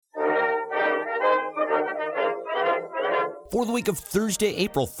For the week of Thursday,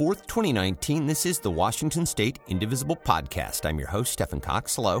 April 4th, 2019, this is the Washington State Indivisible Podcast. I'm your host, Stephen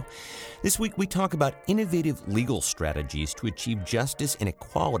Cox. Hello. This week, we talk about innovative legal strategies to achieve justice and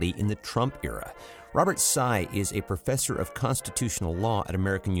equality in the Trump era. Robert Tsai is a professor of constitutional law at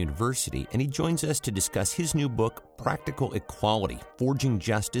American University, and he joins us to discuss his new book, Practical Equality: Forging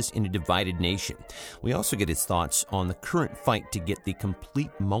Justice in a Divided Nation. We also get his thoughts on the current fight to get the complete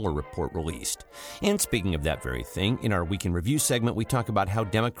Mueller report released. And speaking of that very thing, in our Week in Review segment, we talk about how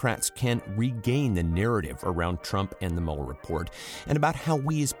Democrats can regain the narrative around Trump and the Mueller report, and about how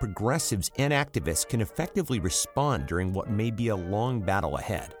we as progressives and activists can effectively respond during what may be a long battle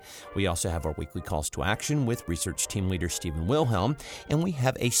ahead. We also have our weekly calls to action with research team leader Stephen Wilhelm, and we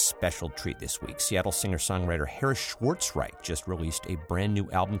have a special treat this week. Seattle singer-songwriter Harris Schwartzreich just released a brand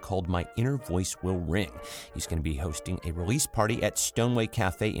new album called My Inner Voice Will Ring. He's going to be hosting a release party at Stoneway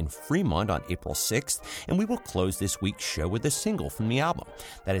Cafe in Fremont on April 6th, and we will close this week's show with a single from the album.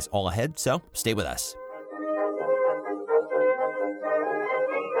 That is all ahead, so stay with us.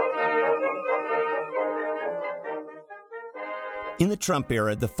 In the Trump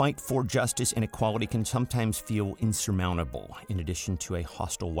era, the fight for justice and equality can sometimes feel insurmountable. In addition to a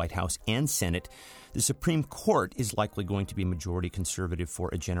hostile White House and Senate, the Supreme Court is likely going to be majority conservative for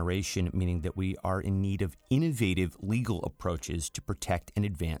a generation, meaning that we are in need of innovative legal approaches to protect and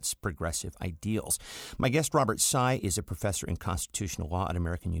advance progressive ideals. My guest, Robert Tsai, is a professor in constitutional law at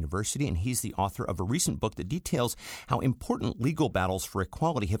American University, and he's the author of a recent book that details how important legal battles for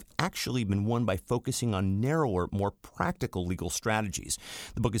equality have actually been won by focusing on narrower, more practical legal strategies.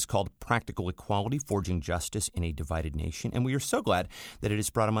 The book is called Practical Equality: Forging Justice in a Divided Nation, and we are so glad that it has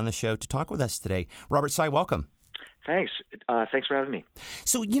brought him on the show to talk with us today. Robert Tsai, welcome. Thanks. Thanks for having me.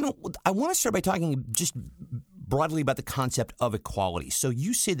 So, I want to start by talking just broadly about the concept of equality. So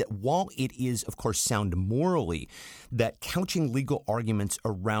you say that while it is, of course, sound morally that couching legal arguments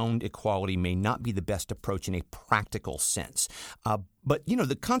around equality may not be the best approach in a practical sense, but,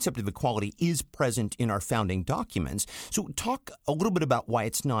 the concept of equality is present in our founding documents. So talk a little bit about why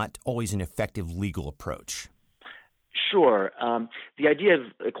it's not always an effective legal approach. Sure. The idea of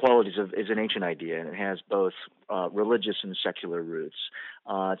equality is an ancient idea, and it has both religious and secular roots.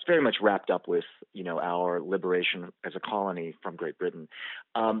 It's very much wrapped up with, our liberation as a colony from Great Britain.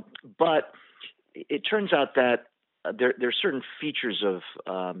 But it turns out that there are certain features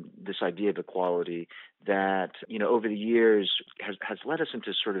of this idea of equality that, over the years has led us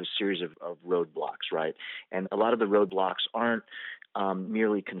into sort of a series of roadblocks, right? And a lot of the roadblocks aren't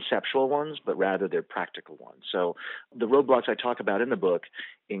merely conceptual ones, but rather they're practical ones. So the roadblocks I talk about in the book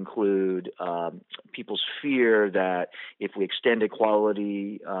include people's fear that if we extend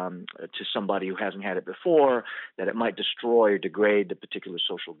equality to somebody who hasn't had it before, that it might destroy or degrade the particular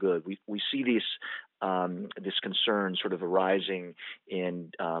social good. We see this concern sort of arising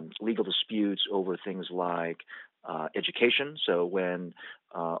in legal disputes over things like education. So when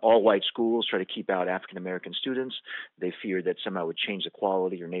all white schools try to keep out African American students, they fear that somehow would change the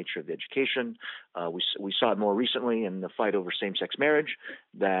quality or nature of the education. We saw it more recently in the fight over same-sex marriage,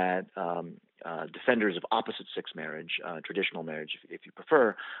 that defenders of opposite-sex marriage, traditional marriage, if you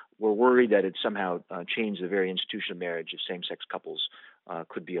prefer, were worried that it somehow changed the very institution of marriage if same-sex couples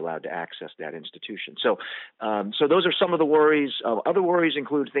could be allowed to access that institution. So those are some of the worries. Other worries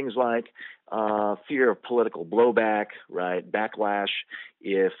include things like fear of political blowback, right? Backlash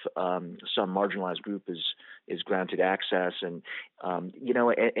if some marginalized group is granted access, and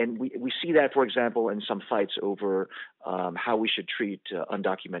we see that, for example, in some fights over how we should treat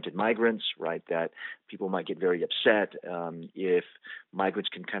undocumented migrants, right? That people might get very upset if migrants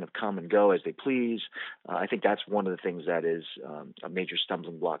can kind of come and go as they please. I think that's one of the things that is a major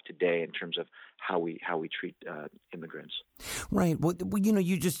stumbling block today in terms of how we treat immigrants. Right. Well,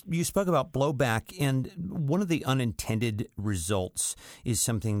 you spoke about blowback, and one of the unintended results is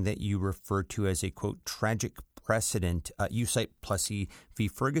something that you refer to as a, quote, tragic precedent. You cite Plessy v.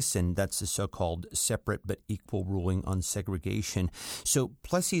 Ferguson. That's the so-called separate but equal ruling on segregation. So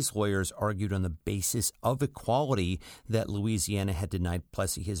Plessy's lawyers argued on the basis of equality that Louisiana had denied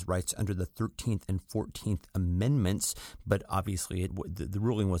Plessy his rights under the 13th and 14th Amendments, but obviously the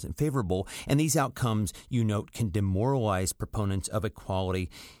ruling wasn't favorable. And these outcomes, you note, can demoralize proponents of equality.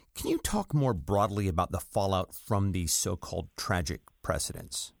 Can you talk more broadly about the fallout from these so-called tragic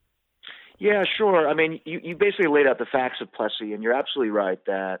precedents? Yeah, sure. I mean, you basically laid out the facts of Plessy, and you're absolutely right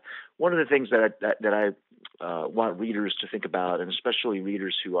that one of the things that I want readers to think about, and especially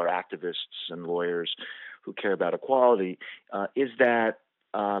readers who are activists and lawyers who care about equality, is that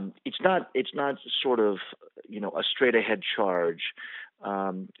it's not sort of a straight ahead charge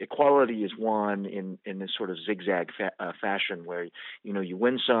equality is won in this sort of zigzag fashion where, you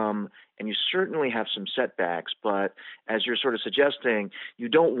win some and you certainly have some setbacks, but as you're sort of suggesting, you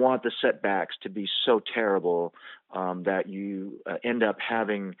don't want the setbacks to be so terrible that you end up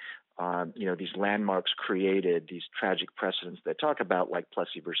having these landmarks created, these tragic precedents that talk about, like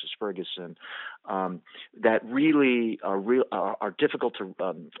Plessy versus Ferguson, that really are difficult to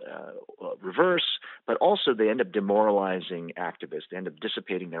reverse, but also they end up demoralizing activists. They end up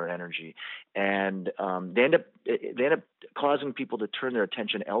dissipating their energy, and they end up causing people to turn their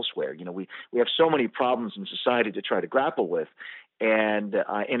attention elsewhere. We have so many problems in society to try to grapple with. And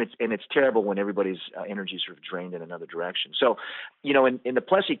it's terrible when everybody's energy is sort of drained in another direction. So, in the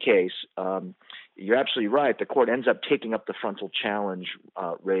Plessy case, you're absolutely right. The court ends up taking up the frontal challenge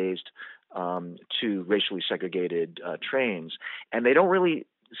raised to racially segregated trains, and they don't really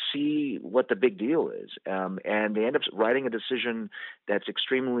see what the big deal is. And they end up writing a decision that's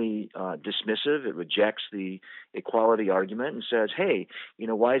extremely dismissive. It rejects the equality argument and says, hey,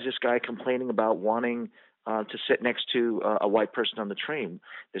 why is this guy complaining about wanting to sit next to a white person on the train?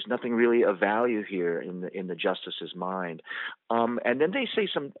 There's nothing really of value here in the justice's mind. And then they say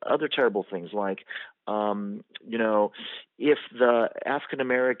some other terrible things like, if the African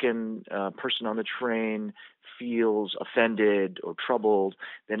American person on the train feels offended or troubled,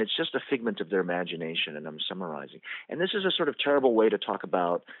 then it's just a figment of their imagination. And I'm summarizing. And this is a sort of terrible way to talk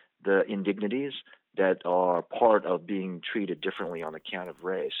about the indignities that are part of being treated differently on account of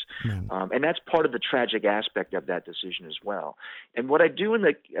race. And that's part of the tragic aspect of that decision as well. And what I do in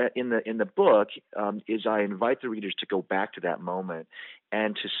the book is I invite the readers to go back to that moment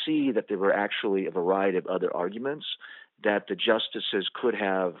and to see that there were actually a variety of other arguments that the justices could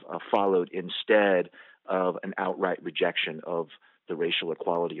have followed instead of an outright rejection of the racial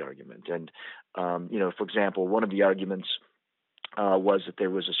equality argument. And, for example, one of the arguments was that there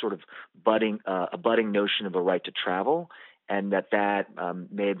was a sort of budding notion of a right to travel, and that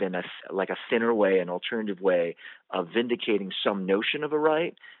may have been a thinner way, an alternative way of vindicating some notion of a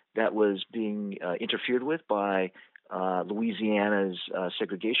right that was being interfered with by Louisiana's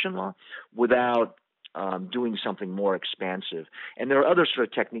segregation law without doing something more expansive. And there are other sort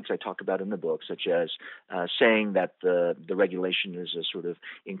of techniques I talk about in the book, such as saying that the regulation is a sort of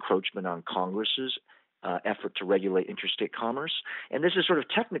encroachment on Congress's effort to regulate interstate commerce. And this is sort of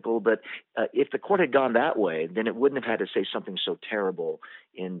technical, but if the court had gone that way, then it wouldn't have had to say something so terrible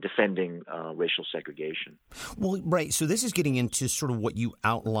in defending racial segregation. Well, right. So this is getting into sort of what you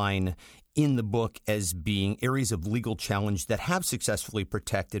outline in the book as being areas of legal challenge that have successfully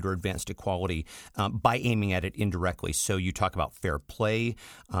protected or advanced equality by aiming at it indirectly. So you talk about fair play,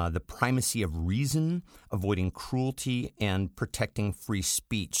 the primacy of reason, avoiding cruelty, and protecting free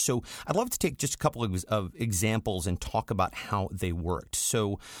speech. So I'd love to take just a couple of examples and talk about how they worked.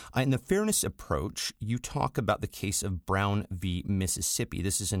 So in the fairness approach, you talk about the case of Brown v. Mississippi.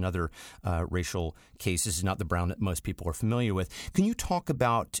 This is another racial case. This is not the Brown that most people are familiar with. Can you talk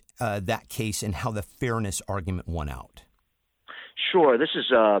about that case and how the fairness argument won out? Sure. This is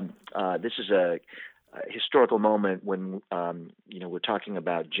a historical moment when we're talking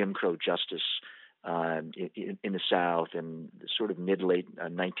about Jim Crow justice in the South in the sort of mid-late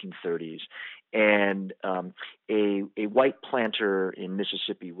 1930s, and a white planter in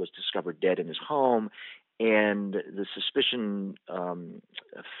Mississippi was discovered dead in his home, and the suspicion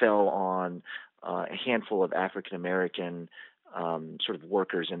fell on a handful of African American sort of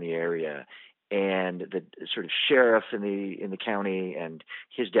workers in the area, and the sort of sheriff in the county and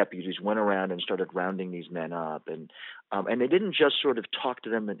his deputies went around and started rounding these men up, and they didn't just sort of talk to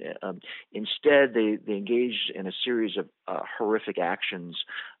them. Instead, they engaged in a series of horrific actions.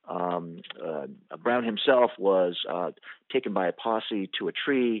 Brown himself was taken by a posse to a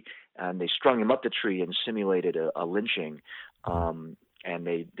tree, and they strung him up the tree and simulated a lynching. And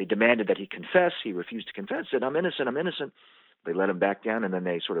they demanded that he confess. He refused to confess. Said, "I'm innocent. I'm innocent." They let him back down, and then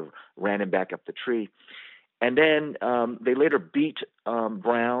they sort of ran him back up the tree. And then they later beat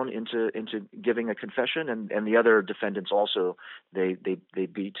Brown into giving a confession, and the other defendants also they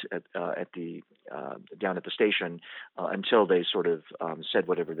beat at the down at the station until they sort of said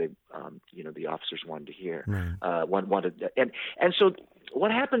whatever they the officers wanted to hear. And so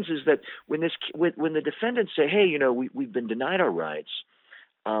what happens is that when the defendants say, hey, we've been denied our rights,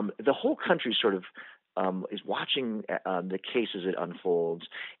 the whole country sort of is watching the case as it unfolds.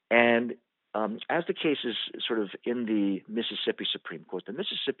 And as the case is sort of in the Mississippi Supreme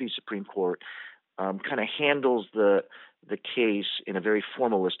Court kind of handles the case in a very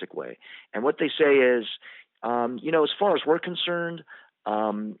formalistic way. And what they say is, as far as we're concerned,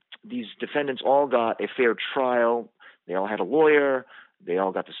 these defendants all got a fair trial. They all had a lawyer. They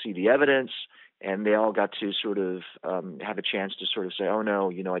all got to see the evidence, and they all got to sort of have a chance to sort of say, oh,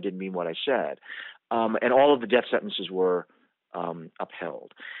 no, I didn't mean what I said. And all of the death sentences were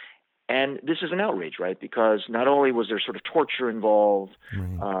upheld. And this is an outrage, right? Because not only was there sort of torture involved,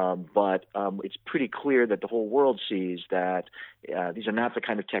 Right. but it's pretty clear that the whole world sees that these are not the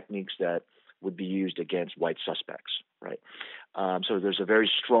kind of techniques that would be used against white suspects, right? So there's a very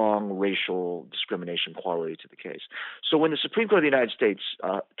strong racial discrimination quality to the case. So when the Supreme Court of the United States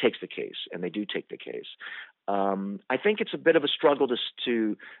takes the case, and they do take the case, I think it's a bit of a struggle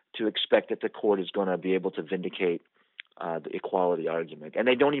to expect that the court is going to be able to vindicate the equality argument, and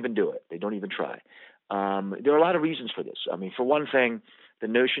they don't even do it. They don't even try. There are a lot of reasons for this. I mean, for one thing, the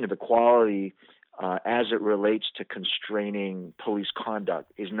notion of equality as it relates to constraining police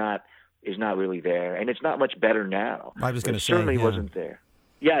conduct is not really there, and it's not much better now. I was going to say, certainly yeah. wasn't there.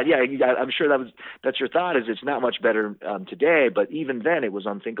 Yeah, I'm sure that's your thought. Is it's not much better today, but even then, it was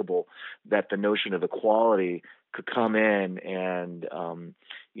unthinkable that the notion of equality could come in and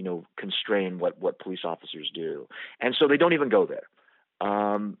constrain what police officers do, and so they don't even go there.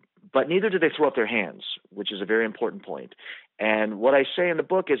 But neither do they throw up their hands, which is a very important point. And what I say in the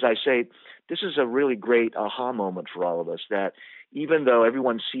book is, I say this is a really great aha moment for all of us, that even though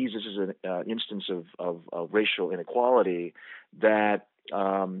everyone sees this as an instance of racial inequality, that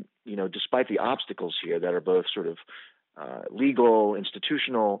despite the obstacles here that are both sort of legal,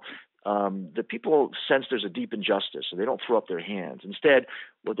 institutional, the people sense there's a deep injustice, so they don't throw up their hands. Instead,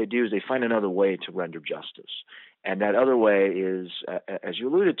 what they do is they find another way to render justice. And that other way is, as you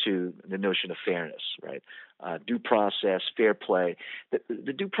alluded to, the notion of fairness, right? Due process, fair play.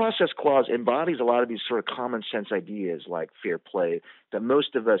 The due process clause embodies a lot of these sort of common sense ideas like fair play that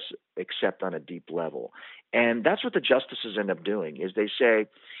most of us accept on a deep level. And that's what the justices end up doing, is they say,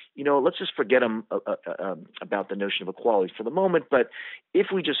 let's just forget about the notion of equality for the moment, but if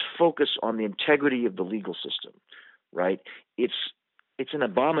we just focus on the integrity of the legal system, right, it's an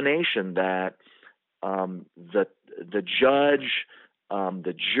abomination that the judge,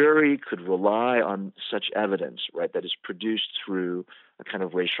 the jury could rely on such evidence, right, that is produced through a kind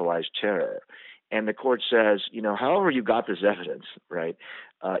of racialized terror. And the court says, however you got this evidence, right,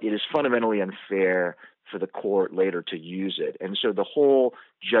 it is fundamentally unfair for the court later to use it. And so the whole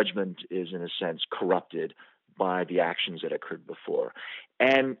judgment is, in a sense, corrupted by the actions that occurred before.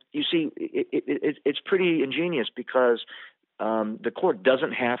 And you see, it's pretty ingenious because the court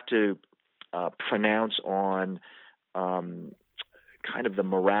doesn't have to pronounce on kind of the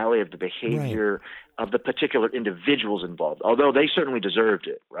morality of the behavior of the particular individuals involved, although they certainly deserved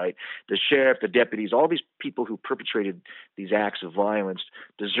it, right? The sheriff, the deputies, all these people who perpetrated these acts of violence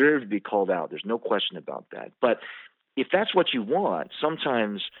deserve to be called out. There's no question about that. But if that's what you want,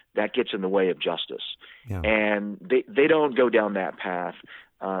 sometimes that gets in the way of justice. Yeah. And they don't go down that path.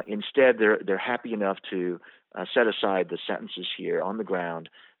 Instead, they're happy enough to set aside the sentences here on the ground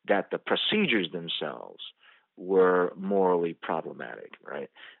that the procedures themselves were morally problematic, right?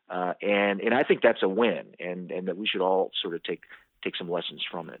 And I think that's a win, and that we should all sort of take some lessons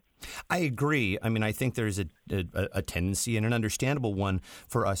from it. I agree. I mean, I think there's a tendency, and an understandable one,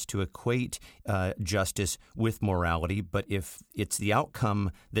 for us to equate justice with morality. But if it's the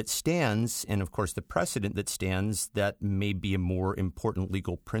outcome that stands, and of course the precedent that stands, that may be a more important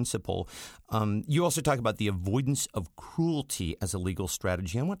legal principle. You also talk about the avoidance of cruelty as a legal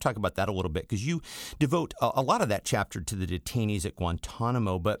strategy. I want to talk about that a little bit because you devote a lot of that chapter to the detainees at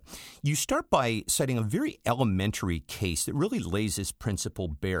Guantanamo. But you start by citing a very elementary case that really lays this principle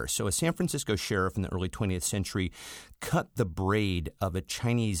bare. So a San Francisco sheriff in the early 20th century cut the braid of a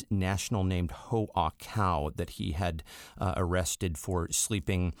Chinese national named Ho Ah Kau that he had arrested for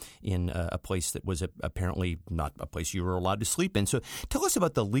sleeping in a place that was apparently not a place you were allowed to sleep in. So tell us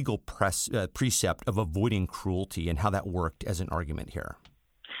about the legal precept of avoiding cruelty and how that worked as an argument here.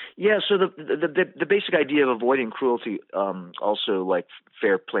 Yeah, so the basic idea of avoiding cruelty, also like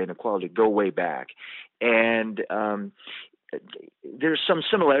fair play and equality, go way back. And there's some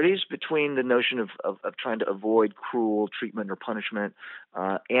similarities between the notion of trying to avoid cruel treatment or punishment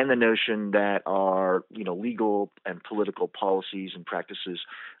and the notion that our legal and political policies and practices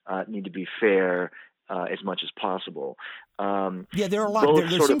need to be fair as much as possible. There are a lot.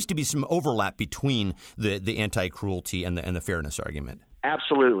 There seems to be some overlap between the anti-cruelty and the fairness argument.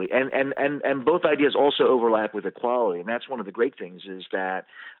 Absolutely, and both ideas also overlap with equality, and that's one of the great things is that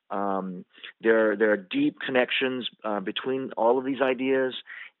there are deep connections between all of these ideas,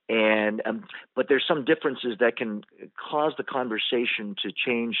 and but there's some differences that can cause the conversation to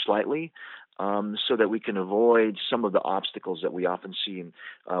change slightly. so that we can avoid some of the obstacles that we often see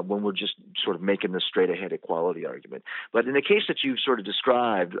when we're just sort of making the straight-ahead equality argument. But in the case that you've sort of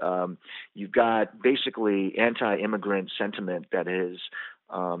described, you've got basically anti-immigrant sentiment that is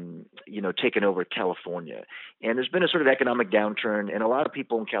taken over California. And there's been a sort of economic downturn, and a lot of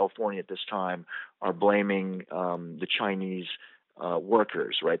people in California at this time are blaming the Chinese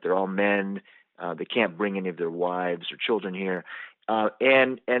workers, right? They're all men. They can't bring any of their wives or children here.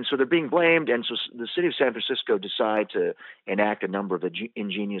 And so they're being blamed, and so the city of San Francisco decided to enact a number of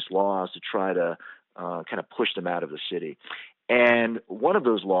ingenious laws to try to kind of push them out of the city. And one of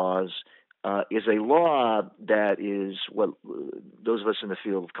those laws is a law that is what those of us in the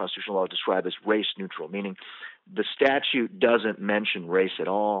field of constitutional law describe as race neutral, meaning the statute doesn't mention race at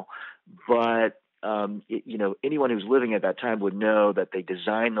all, but anyone who's living at that time would know that they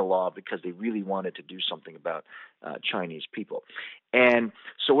designed the law because they really wanted to do something about Chinese people. And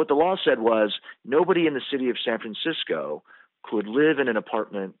so what the law said was nobody in the city of San Francisco could live in an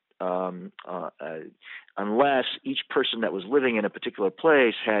apartment unless each person that was living in a particular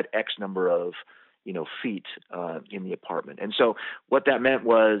place had X number of feet in the apartment. And so what that meant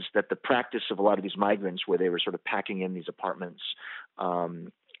was that the practice of a lot of these migrants, where they were sort of packing in these apartments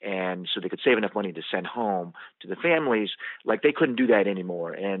and so they could save enough money to send home to the families, like they couldn't do that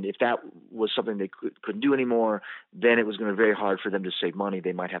anymore. And if that was something they couldn't do anymore, then it was going to be very hard for them to save money.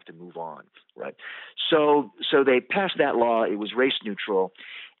 They might have to move on, right? So they passed that law. It was race neutral.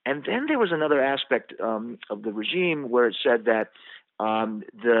 And then there was another aspect of the regime where it said that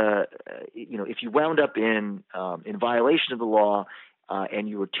if you wound up in violation of the law and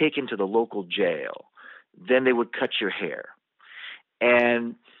you were taken to the local jail, then they would cut your hair.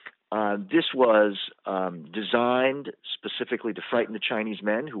 And this was designed specifically to frighten the Chinese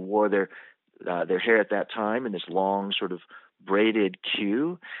men who wore their hair at that time in this long sort of braided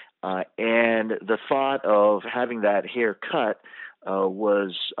queue. And the thought of having that hair cut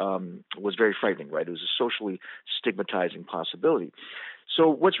was very frightening, right? It was a socially stigmatizing possibility. So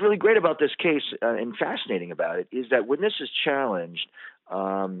what's really great about this case and fascinating about it is that when this is challenged,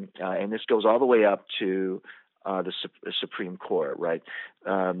 and this goes all the way up to the Supreme Court, right?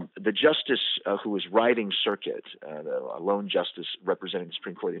 The justice who was writing circuit, a lone justice representing the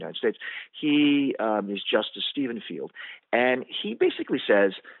Supreme Court of the United States, he is Justice Stephen Field, and he basically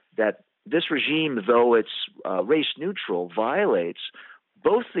says that this regime, though it's race neutral, violates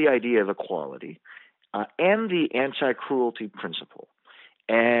both the idea of equality and the anti-cruelty principle.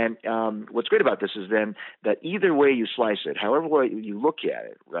 And what's great about this is then that either way you slice it, however way you look at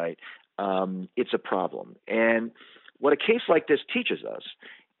it, right, it's a problem. And what a case like this teaches us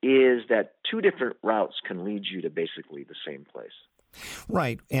is that two different routes can lead you to basically the same place.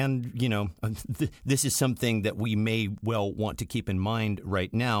 Right. And, this is something that we may well want to keep in mind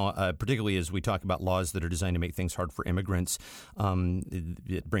right now, particularly as we talk about laws that are designed to make things hard for immigrants.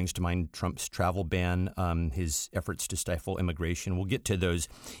 It brings to mind Trump's travel ban, his efforts to stifle immigration. We'll get to those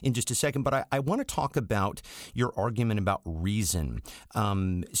in just a second. But I want to talk about your argument about reason.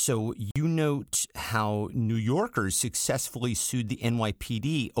 So you note how New Yorkers successfully sued the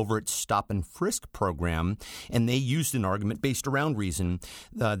NYPD over its stop and frisk program, and they used an argument based around reason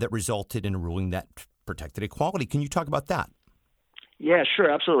that resulted in a ruling that protected equality. Can you talk about that? Yeah, sure,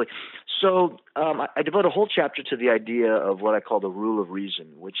 absolutely. So I devote a whole chapter to the idea of what I call the rule of reason,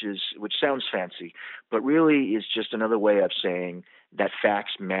 which sounds fancy, but really is just another way of saying that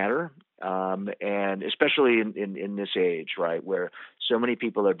facts matter, and especially in this age, right, where so many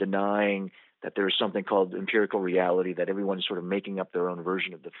people are denying that there is something called empirical reality, that everyone's sort of making up their own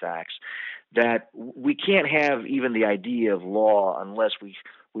version of the facts, that we can't have even the idea of law unless we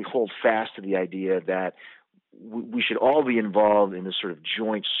hold fast to the idea that we should all be involved in this sort of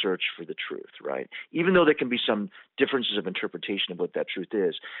joint search for the truth, right? Even though there can be some differences of interpretation of what that truth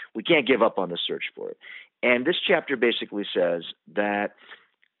is, we can't give up on the search for it. And this chapter basically says that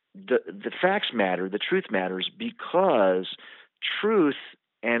the facts matter, the truth matters, because truth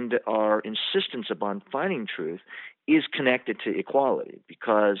and our insistence upon finding truth is connected to equality,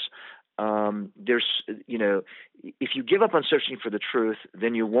 because if you give up on searching for the truth,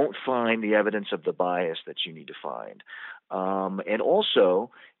 then you won't find the evidence of the bias that you need to find. And also,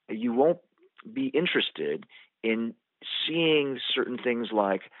 you won't be interested in seeing certain things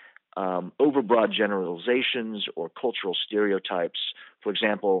like overbroad generalizations or cultural stereotypes. For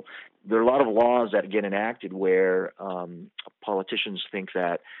example, there are a lot of laws that get enacted where politicians think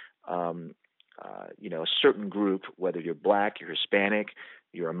that a certain group, whether you're black, you're Hispanic,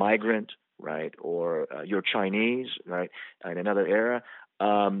 you're a migrant, right, or you're Chinese, right, in another era,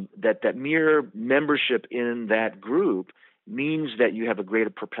 that mere membership in that group means that you have a greater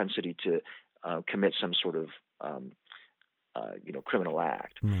propensity to commit some sort of criminal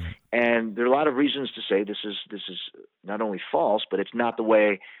act. And there are a lot of reasons to say this is not only false, but it's not the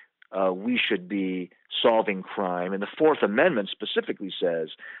way we should be solving crime. And the Fourth Amendment specifically says,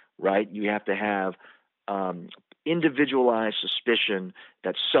 right, you have to have individualized suspicion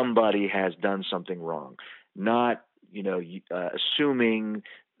that somebody has done something wrong, not assuming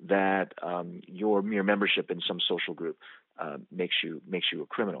that your mere membership in some social group makes you a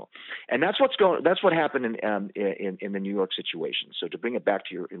criminal. And that's what happened in the New York situation. So to bring it back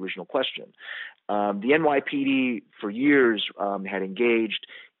to your original question, the NYPD for years had engaged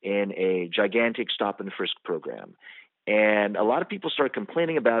in a gigantic stop and frisk program, and a lot of people started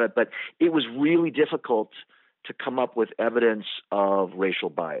complaining about it, but it was really difficult to come up with evidence of racial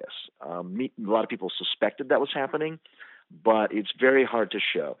bias. A lot of people suspected that was happening, but it's very hard to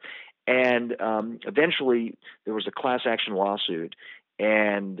show. And eventually, there was a class action lawsuit,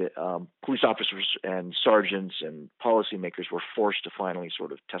 and police officers and sergeants and policymakers were forced to finally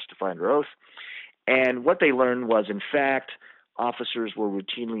sort of testify under oath. And what they learned was, in fact, officers were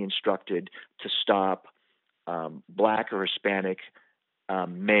routinely instructed to stop Black or Hispanic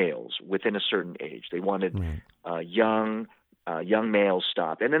males within a certain age. They wanted young males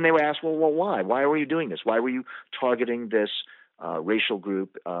stopped. And then they were asked, well, why? Why were you doing this? Why were you targeting this racial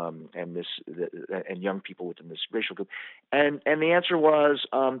group and young people within this racial group? And the answer was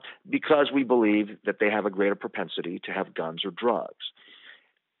because we believe that they have a greater propensity to have guns or drugs.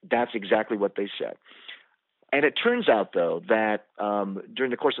 That's exactly what they said. And it turns out, though, that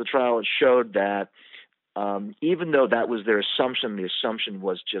during the course of the trial, it showed that even though that was their assumption, the assumption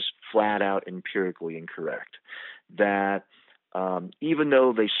was just flat out empirically incorrect. That even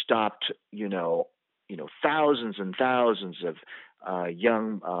though they stopped, thousands and thousands of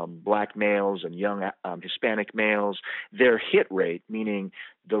young Black males and young Hispanic males, their hit rate, meaning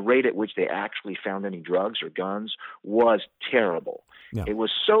the rate at which they actually found any drugs or guns, was terrible. Yeah. It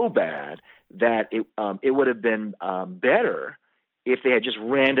was so bad that it would have been better if they had just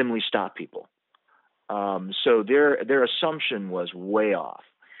randomly stopped people. So their assumption was way off.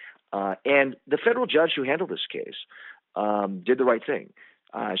 And the federal judge who handled this case did the right thing.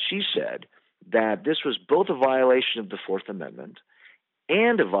 She said that this was both a violation of the Fourth Amendment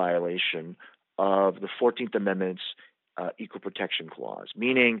and a violation of the 14th Amendment's Equal Protection Clause,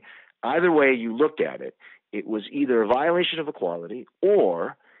 meaning either way you looked at it, it was either a violation of equality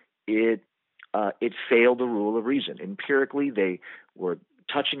or it failed the rule of reason. Empirically, they were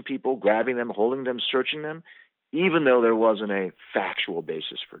touching people, grabbing them, holding them, searching them, even though there wasn't a factual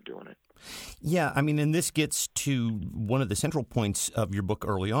basis for doing it. Yeah, I mean, and this gets to one of the central points of your book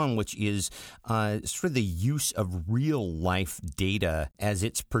early on, which is sort of the use of real-life data as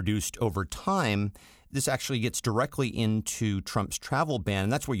it's produced over time. This actually gets directly into Trump's travel ban,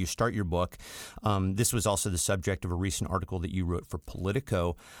 and that's where you start your book. This was also the subject of a recent article that you wrote for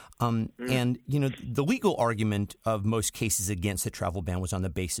Politico. And, the legal argument of most cases against the travel ban was on the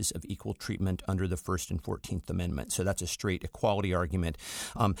basis of equal treatment under the First and 14th Amendment. So that's a straight equality argument.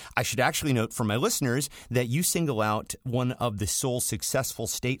 I should actually note for my listeners that you single out one of the sole successful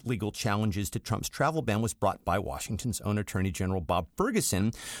state legal challenges to Trump's travel ban was brought by Washington's own Attorney General Bob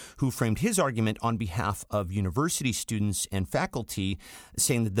Ferguson, who framed his argument on behalf of university students and faculty,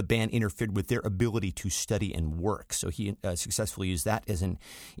 saying that the ban interfered with their ability to study and work. So he successfully used that as an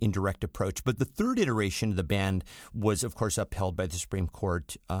indirect approach. But the third iteration of the ban was, of course, upheld by the Supreme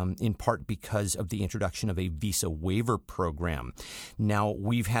Court, in part because of the introduction of a visa waiver program. Now,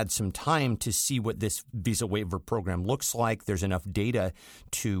 we've had some time to see what this visa waiver program looks like. There's enough data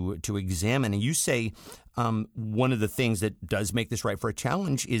to examine. And you say one of the things that does make this right for a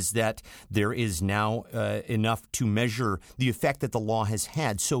challenge is that there is now enough to measure the effect that the law has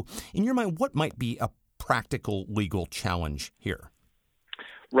had. So in your mind, what might be a practical legal challenge here?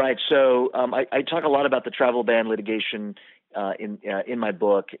 Right. So I talk a lot about the travel ban litigation in my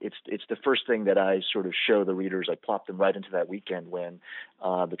book. It's the first thing that I sort of show the readers. I plop them right into that weekend when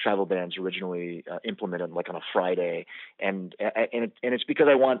the travel ban's originally implemented, like on a Friday, and it's because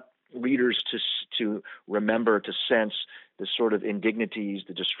I want readers to remember, to sense the sort of indignities,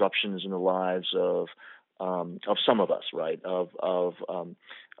 the disruptions in the lives of some of us, right? Of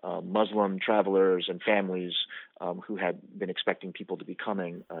Muslim travelers and families who had been expecting people to be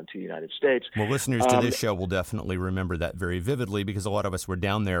coming to the United States. Well, listeners to this show will definitely remember that very vividly because a lot of us were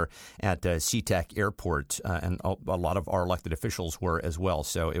down there at SeaTac Airport, and a lot of our elected officials were as well.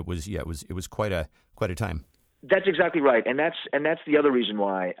 So it was quite a time. That's exactly right, and that's the other reason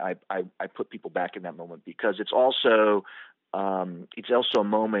why I put people back in that moment, because it's also a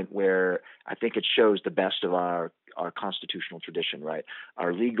moment where I think it shows the best of our our constitutional tradition, right?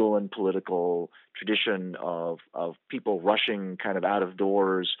 Our legal and political tradition of people rushing kind of out of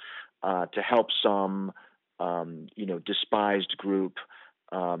doors to help some despised group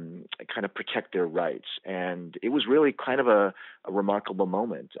kind of protect their rights. And it was really kind of a remarkable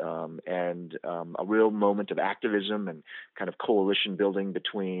moment, and a real moment of activism and kind of coalition building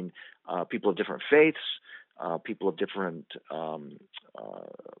between people of different faiths, people of different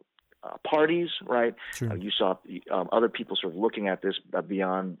parties, right? Sure. You saw other people sort of looking at this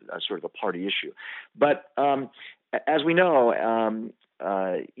beyond sort of a party issue. But as we know,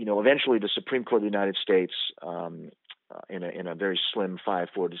 eventually the Supreme Court of the United States, in a very slim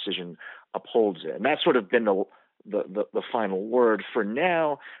 5-4 decision, upholds it, and that's sort of been the final word for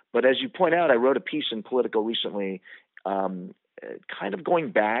now. But as you point out, I wrote a piece in Politico recently, kind of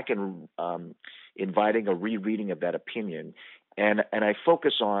going back and inviting a rereading of that opinion, and I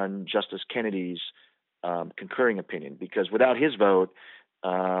focus on Justice Kennedy's concurring opinion, because without his vote,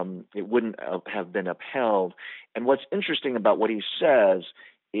 it wouldn't have been upheld. And what's interesting about what he says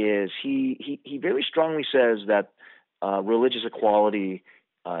is he very strongly says that religious equality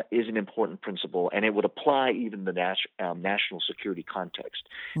is an important principle, and it would apply even in the national security context.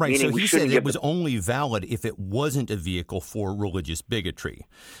 Right, so he said it was the only valid if it wasn't a vehicle for religious bigotry.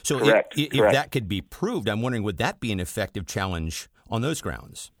 So correct. If that could be proved, I'm wondering, would that be an effective challenge on those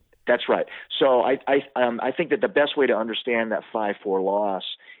grounds? That's right. So I think that the best way to understand that 5-4 loss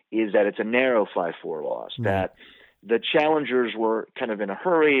is that it's a narrow 5-4 loss, that the challengers were kind of in a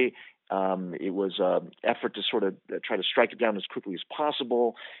hurry. It was an effort to sort of try to strike it down as quickly as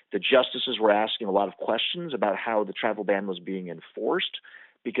possible. The justices were asking a lot of questions about how the travel ban was being enforced,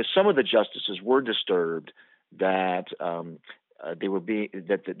 because some of the justices were disturbed that the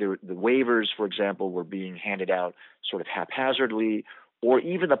waivers, for example, were being handed out sort of haphazardly, or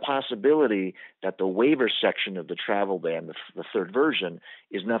even the possibility that the waiver section of the travel ban, the third version,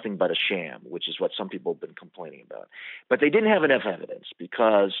 is nothing but a sham, which is what some people have been complaining about. But they didn't have enough evidence,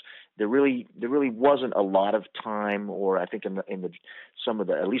 because there really wasn't a lot of time, or I think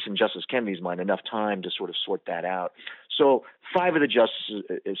at least in Justice Kennedy's mind, enough time to sort of sort that out. So 5 of the justices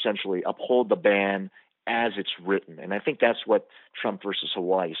essentially uphold the ban as it's written. And I think that's what Trump versus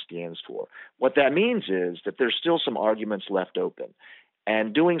Hawaii stands for. What that means is that there's still some arguments left open.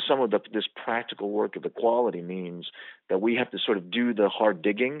 And doing some of this practical work of equality means that we have to sort of do the hard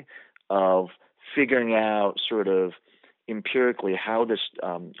digging of figuring out sort of empirically how this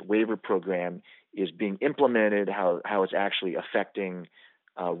waiver program is being implemented, how it's actually affecting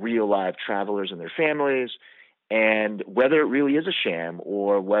real live travelers and their families, and whether it really is a sham,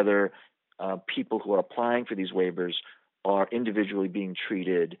 or whether people who are applying for these waivers are individually being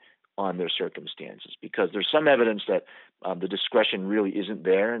treated on their circumstances, because there's some evidence that the discretion really isn't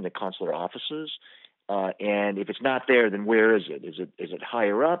there in the consular offices. And if it's not there, then where is it? Is it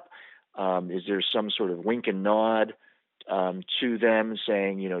higher up? Is there some sort of wink and nod to them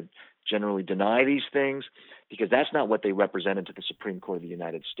saying, generally deny these things? Because that's not what they represented to the Supreme Court of the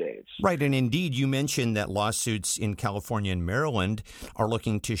United States. Right. And indeed, you mentioned that lawsuits in California and Maryland are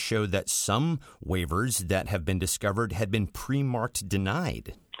looking to show that some waivers that have been discovered had been pre-marked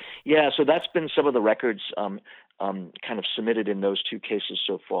denied. Yeah, so that's been some of the records kind of submitted in those 2 cases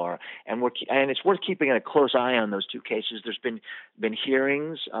so far, and it's worth keeping a close eye on those 2 cases. There's been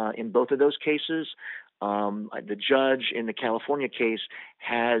hearings in both of those cases. The judge in the California case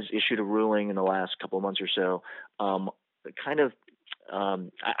has issued a ruling in the last couple of months or so. I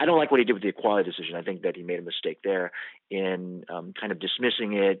don't like what he did with the equality decision. I think that he made a mistake there in kind of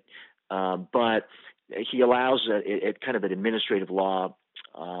dismissing it, but he allows it kind of an administrative law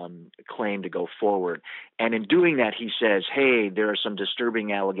claim to go forward. And in doing that, he says, hey, there are some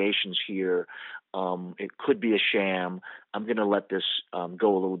disturbing allegations here. It could be a sham. I'm going to let this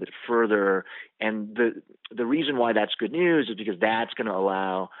go a little bit further. And the reason why that's good news is because that's going to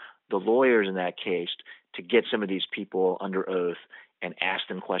allow the lawyers in that case to get some of these people under oath and ask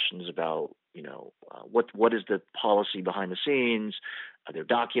them questions about, what is the policy behind the scenes? Are there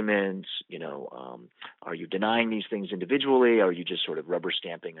documents? Are you denying these things individually? Are you just sort of rubber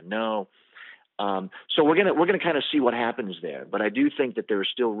stamping a no? So we're gonna kind of see what happens there. But I do think that there is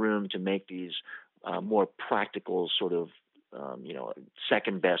still room to make these more practical sort of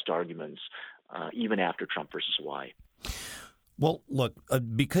second best arguments even after Trump versus Hawaii. Well, look,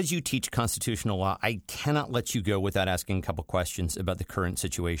 because you teach constitutional law, I cannot let you go without asking a couple questions about the current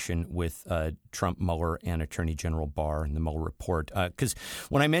situation with Trump, Mueller, and Attorney General Barr and the Mueller report. Because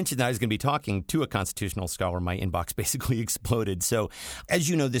when I mentioned that I was going to be talking to a constitutional scholar, my inbox basically exploded. So as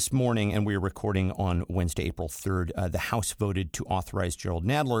you know, this morning, and we are recording on Wednesday, April 3rd, the House voted to authorize Gerald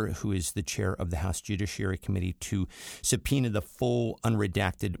Nadler, who is the chair of the House Judiciary Committee, to subpoena the full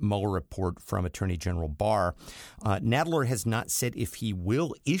unredacted Mueller report from Attorney General Barr. Nadler has not said if he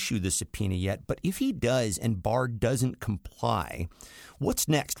will issue the subpoena yet, but if he does and Barr doesn't comply, what's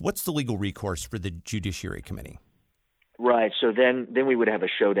next? What's the legal recourse for the Judiciary Committee? Right. So then we would have a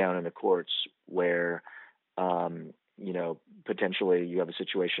showdown in the courts where, potentially you have a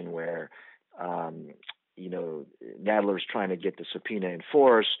situation where, Nadler's trying to get the subpoena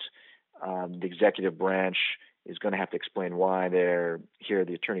enforced. The executive branch is going to have to explain why they're here.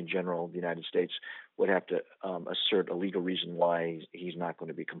 The Attorney General of the United States would have to assert a legal reason why he's not going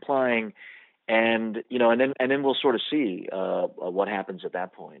to be complying, and then we'll sort of see what happens at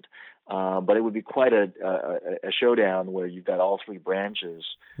that point. But it would be quite a showdown where you've got all three branches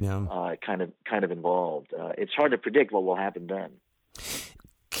kind of involved. It's hard to predict what will happen then.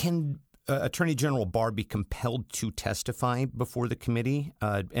 Can Attorney General Barr be compelled to testify before the committee?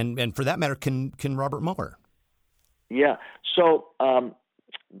 And for that matter, can Robert Mueller? Yeah. So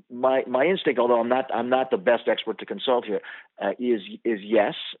my instinct, although I'm not the best expert to consult here, is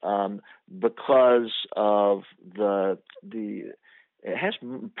yes, because of it has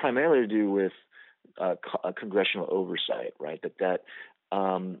primarily to do with congressional oversight, right? That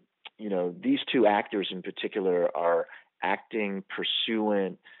these two actors in particular are acting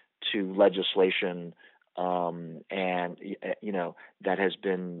pursuant to legislation that has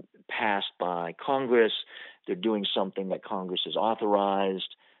been passed by Congress. They're doing something that Congress has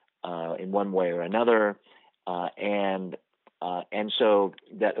authorized in one way or another, and so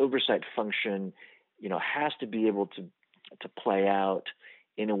that oversight function, has to be able to play out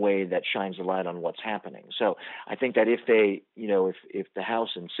in a way that shines a light on what's happening. So I think that if they, if the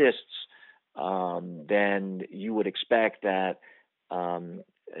House insists, then you would expect that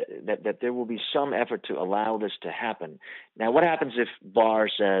there will be some effort to allow this to happen. Now, what happens if Barr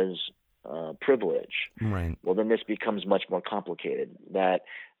says privilege? Right. Well, then this becomes much more complicated. That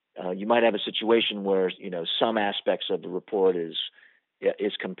you might have a situation where some aspects of the report is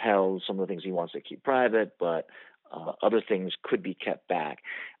compelled. Some of the things he wants to keep private, but other things could be kept back.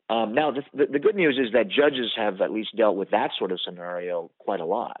 Now, the good news is that judges have at least dealt with that sort of scenario quite a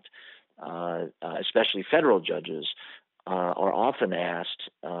lot, especially federal judges. Are often asked,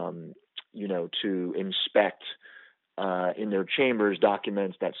 to inspect in their chambers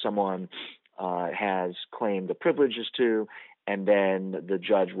documents that someone has claimed the privileges to, and then the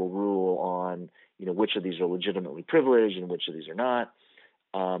judge will rule on, which of these are legitimately privileged and which of these are not.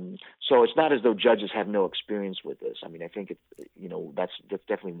 So it's not as though judges have no experience with this. I mean, I think that's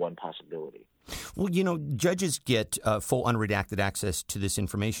definitely one possibility. Well, judges get full unredacted access to this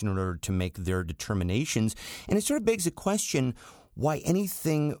information in order to make their determinations. And it sort of begs the question why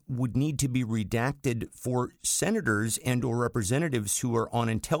anything would need to be redacted for senators and or representatives who are on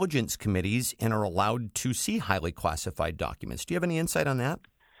intelligence committees and are allowed to see highly classified documents. Do you have any insight on that?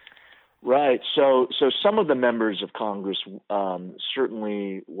 Right. So some of the members of Congress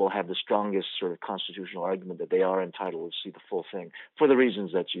certainly will have the strongest sort of constitutional argument that they are entitled to see the full thing for the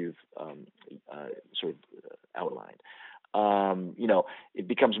reasons that you've sort of outlined. It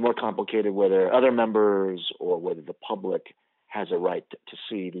becomes more complicated whether other members or whether the public has a right to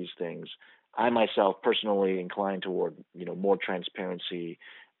see these things. I myself personally incline toward more transparency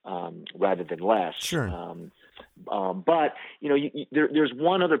rather than less. Sure. But there's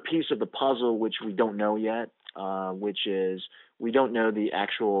one other piece of the puzzle which we don't know yet, which is we don't know the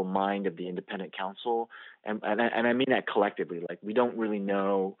actual mind of the independent counsel, and I mean that collectively. Like, we don't really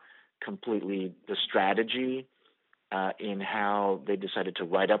know completely the strategy in how they decided to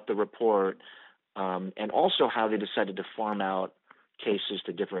write up the report, and also how they decided to farm out cases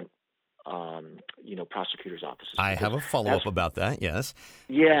to different prosecutors' offices. I have a follow-up about that, yes.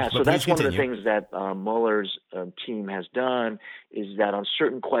 Yeah, but so that's one continue. of the things that Mueller's team has done is that on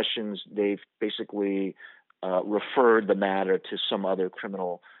certain questions, they've basically referred the matter to some other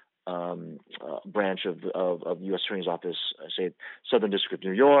criminal branch of U.S. Attorney's Office, say Southern District of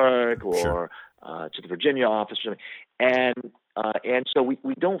New York, or Sure. To the Virginia office. And so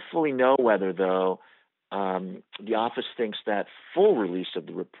we don't fully know whether, though, the office thinks that full release of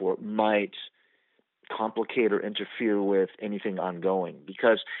the report might complicate or interfere with anything ongoing.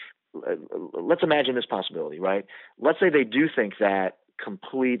 Because let's imagine this possibility, right? Let's say they do think that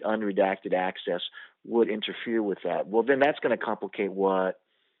complete unredacted access would interfere with that, well, then that's going to complicate what,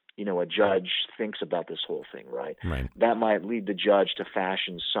 a judge thinks about this whole thing, right? Right. That might lead the judge to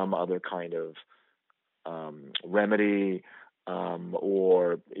fashion some other kind of remedy,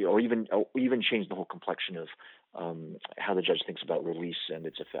 or even change the whole complexion of how the judge thinks about release and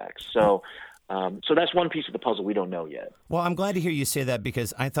its effects. So that's one piece of the puzzle we don't know yet. Well, I'm glad to hear you say that,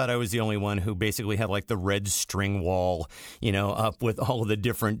 because I thought I was the only one who basically had like the red string wall, up with all of the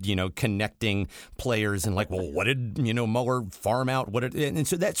different, connecting players, and like, well, what did, Mueller farm out? And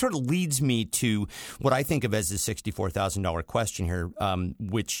so that sort of leads me to what I think of as the $64,000 question here,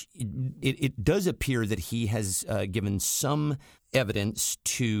 which it does appear that he has given some evidence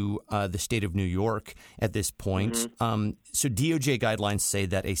to the state of New York at this point. Mm-hmm. So DOJ guidelines say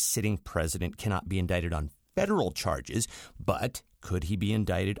that a sitting president cannot be indicted on federal charges, but could he be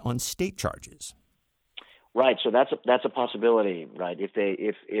indicted on state charges? Right. So that's a possibility, right? If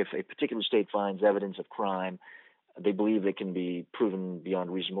a particular state finds evidence of crime, they believe it can be proven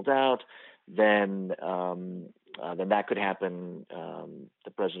beyond reasonable doubt, then that could happen.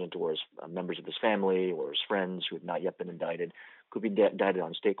 The president or his members of his family or his friends who have not yet been indicted could be indicted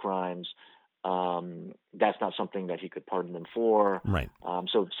on state crimes. That's not something that he could pardon them for. Right.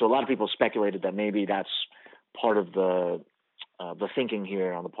 So a lot of people speculated that maybe that's part of the thinking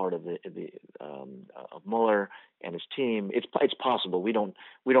here on the part of of Mueller and his team. It's possible. We don't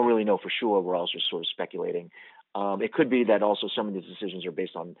really know for sure. We're all just sort of speculating. It could be that also some of these decisions are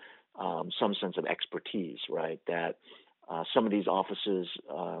based on some sense of expertise, right? That some of these offices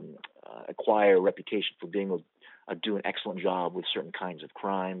acquire a reputation for being able to do an excellent job with certain kinds of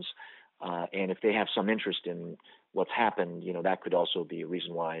crimes. And if they have some interest in what's happened, that could also be a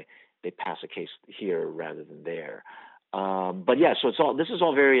reason why they pass a case here rather than there. But yeah, so this is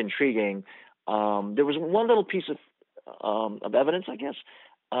all very intriguing. There was one little piece of evidence, I guess.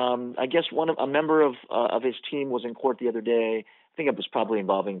 A member of his team was in court the other day. I think it was probably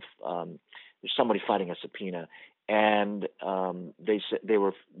involving somebody fighting a subpoena, and they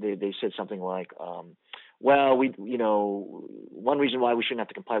said something like, well, one reason why we shouldn't have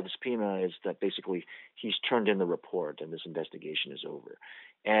to comply with the subpoena is that basically he's turned in the report and this investigation is over.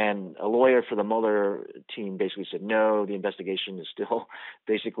 And a lawyer for the Mueller team basically said, no, the investigation is still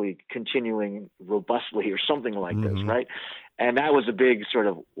basically continuing robustly or something like mm-hmm. this, right? And that was a big sort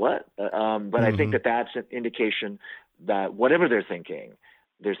of what? But mm-hmm. I think that's an indication that whatever they're thinking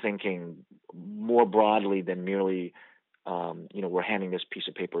more broadly than merely, we're handing this piece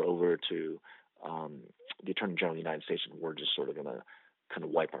of paper over to the Attorney General of the United States, and we're just sort of going to kind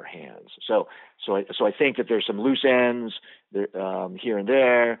of wipe our hands. So I think that there's some loose ends there, here and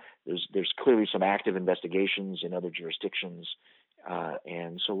there. There's clearly some active investigations in other jurisdictions,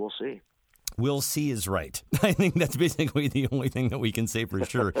 and so we'll see. We'll see is right. I think that's basically the only thing that we can say for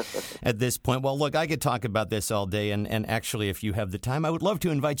sure at this point. Well, look, I could talk about this all day, and actually, if you have the time, I would love to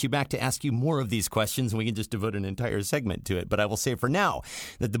invite you back to ask you more of these questions, and we can just devote an entire segment to it. But I will say for now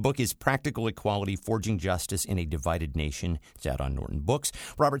that the book is Practical Equality, Forging Justice in a Divided Nation. It's out on Norton Books.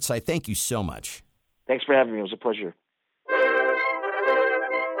 Robert Tsai, thank you so much. Thanks for having me. It was a pleasure.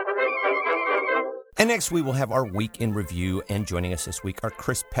 And next, we will have our Week in Review, and joining us this week are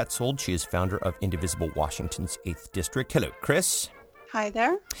Chris Petzold. She is founder of Indivisible Washington's 8th District. Hello, Chris. Hi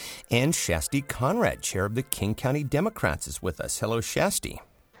there. And Shasti Conrad, chair of the King County Democrats, is with us. Hello, Shasti.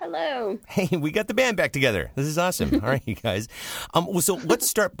 Hello. Hey, we got the band back together. This is awesome. All right, you guys. So let's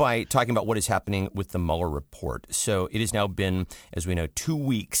start by talking about what is happening with the Mueller report. So it has now been, as we know, 2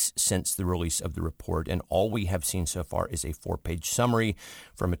 weeks since the release of the report, and all we have seen so far is a 4-page summary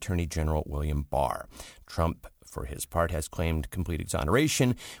from Attorney General William Barr. Trump, for his part, has claimed complete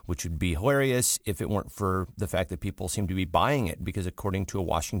exoneration, which would be hilarious if it weren't for the fact that people seem to be buying it, because according to a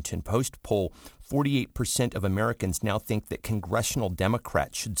Washington Post poll, 48% of Americans now think that congressional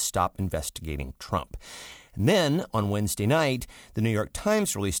Democrats should stop investigating Trump. And then, on Wednesday night, the New York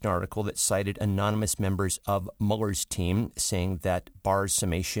Times released an article that cited anonymous members of Mueller's team saying that Barr's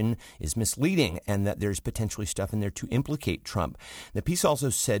summation is misleading and that there's potentially stuff in there to implicate Trump. The piece also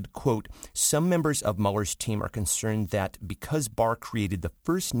said, quote, some members of Mueller's team are concerned that because Barr created the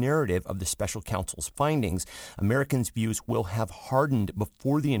first narrative of the special counsel's findings, Americans' views will have hardened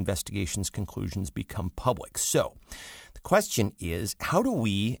before the investigation's conclusions become public. So, the question is, how do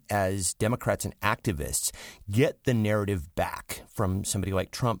we, as Democrats and activists, get the narrative back from somebody like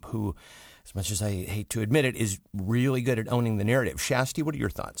Trump, who, as much as I hate to admit it, is really good at owning the narrative? Shasti, what are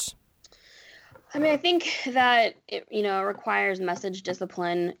your thoughts? I mean, I think that it requires message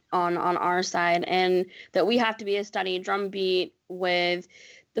discipline on our side, and that we have to be a steady drumbeat with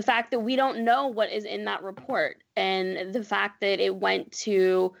the fact that we don't know what is in that report, and the fact that it went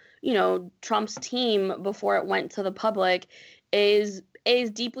to Trump's team before it went to the public is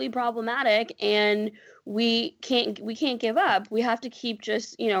deeply problematic, and we can't give up. We have to keep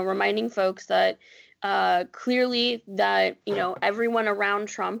just reminding folks that clearly that everyone around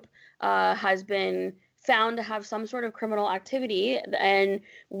Trump has been found to have some sort of criminal activity, and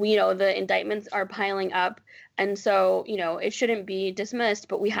the indictments are piling up, and so it shouldn't be dismissed.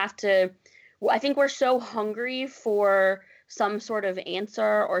 But we have to. I think we're so hungry for some sort of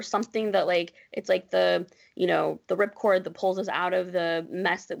answer or something that it's like the ripcord that pulls us out of the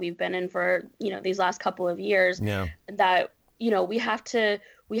mess that we've been in for these last couple of years. Yeah. That we have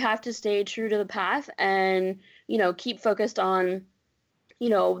to stay true to the path and keep focused on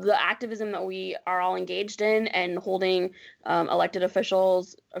the activism that we are all engaged in and holding elected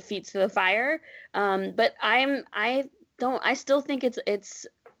officials' feet to the fire. But I still think it's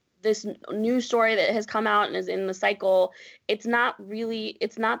this new story that has come out and is in the cycle. It's not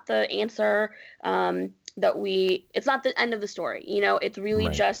the answer it's not the end of the story. It's really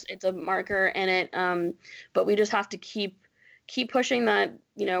right. just, it's a marker in it. But we just have to keep pushing that,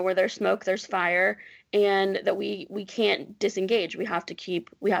 where there's smoke, there's fire, and that we can't disengage. We have to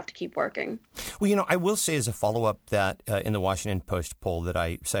keep working. Well, I will say as a follow-up that in the Washington Post poll that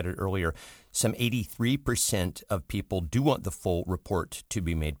I cited earlier, some 83% of people do want the full report to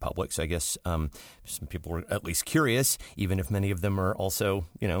be made public. So I guess some people are at least curious, even if many of them are also,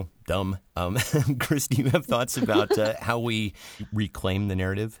 dumb. Chris, do you have thoughts about how we reclaim the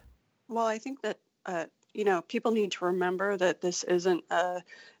narrative? Well, I think that, people need to remember that this isn't a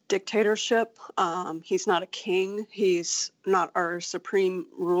dictatorship. He's not a king. He's not our supreme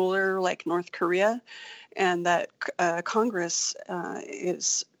ruler like North Korea. And that Congress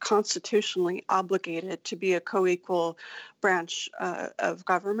is constitutionally obligated to be a co-equal branch of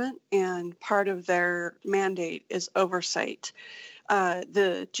government, and part of their mandate is oversight.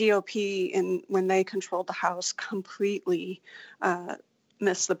 The GOP, when they controlled the House, completely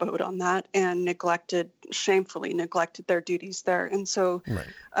missed the boat on that and shamefully neglected their duties there. And so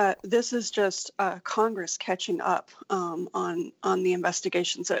this is just Congress catching up on the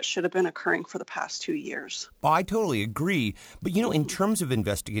investigations that should have been occurring for the past 2 years. Well, I totally agree. But, in terms of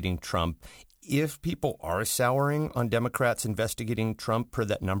investigating Trump, if people are souring on Democrats investigating Trump per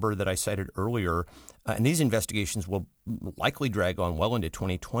that number that I cited earlier, and these investigations will likely drag on well into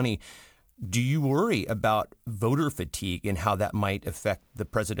 2020, do you worry about voter fatigue and how that might affect the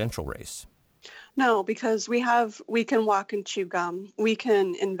presidential race? No, because we can walk and chew gum. We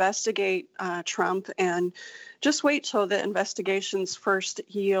can investigate Trump and just wait till the investigations first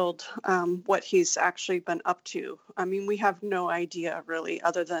yield what he's actually been up to. I mean, we have no idea really,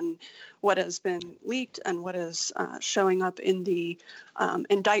 other than what has been leaked and what is showing up in the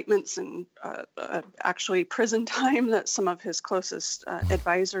indictments and actually prison time that some of his closest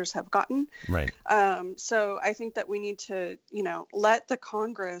advisors have gotten. Right. So I think that we need to, let the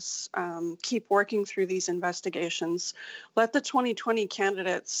Congress keep working through these investigations. Let the 2020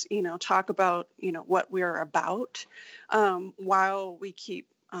 candidates, talk about, what we're about while we keep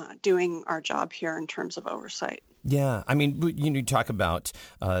doing our job here in terms of oversight. Yeah. I mean, you talk about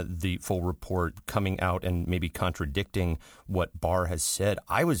the full report coming out and maybe contradicting what Barr has said.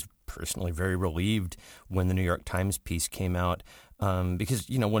 I was personally very relieved when the New York Times piece came out because,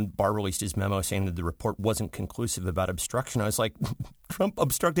 when Barr released his memo saying that the report wasn't conclusive about obstruction, I was like, Trump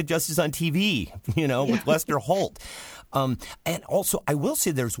obstructed justice on TV, with Lester Holt. And also, I will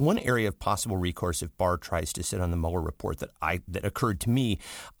say there's one area of possible recourse if Barr tries to sit on the Mueller report that occurred to me.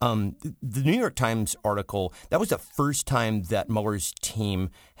 The New York Times article, that was the first time that Mueller's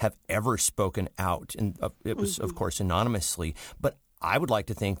team have ever spoken out. And it was, of course, anonymously. But I would like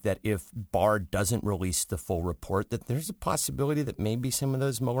to think that if Barr doesn't release the full report, that there's a possibility that maybe some of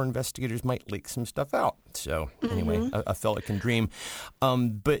those Mueller investigators might leak some stuff out. So anyway, a fella can dream.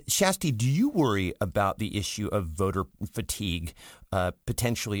 But Shasti, do you worry about the issue of voter fatigue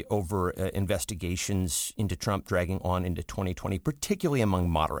potentially over investigations into Trump dragging on into 2020, particularly among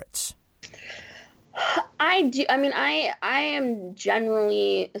moderates? I do. I mean, I am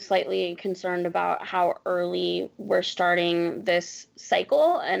generally slightly concerned about how early we're starting this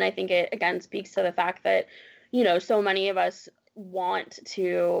cycle. And I think it, again, speaks to the fact that, so many of us want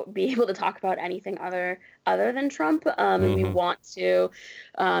to be able to talk about anything other than Trump. And we want to.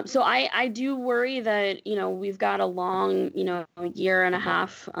 So I do worry that, we've got a long, year and a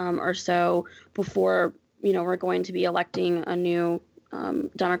half or so before, we're going to be electing a new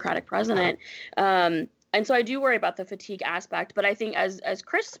Democratic president. And so I do worry about the fatigue aspect. But I think, as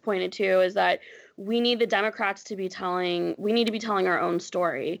Chris pointed to, is that we need the Democrats to be telling our own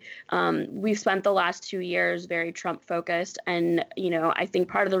story. We've spent the last 2 years very Trump focused. And, I think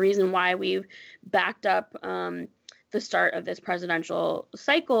part of the reason why we've backed up the start of this presidential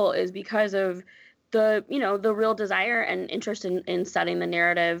cycle is because of the real desire and interest in setting the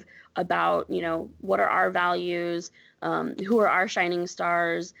narrative about, what are our values, who are our shining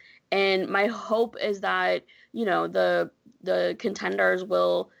stars. And my hope is that, the contenders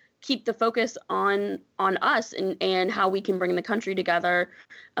will keep the focus on us and how we can bring the country together,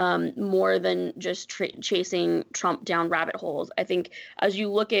 more than just chasing Trump down rabbit holes. I think as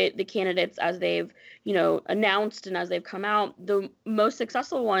you look at the candidates as they've, announced and as they've come out, the most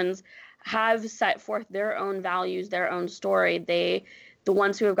successful ones have set forth their own values, their own story. The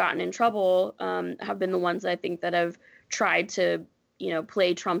ones who have gotten in trouble have been the ones I think that have tried to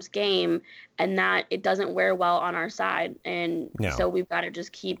play Trump's game, and that it doesn't wear well on our side. And so we've got to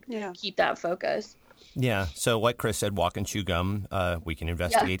just keep that focus. Yeah. So like Chris said, walk and chew gum. We can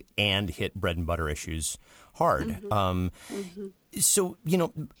investigate and hit bread and butter issues hard. Mm-hmm. So,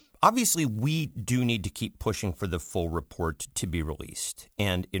 obviously we do need to keep pushing for the full report to be released.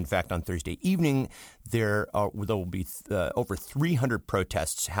 And in fact, on Thursday evening, there will be over 300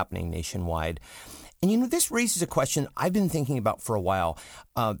 protests happening nationwide. And, this raises a question I've been thinking about for a while,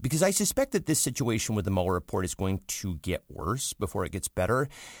 because I suspect that this situation with the Mueller report is going to get worse before it gets better.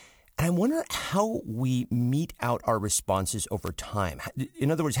 And I wonder how we mete out our responses over time.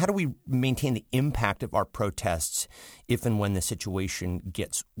 In other words, how do we maintain the impact of our protests if and when the situation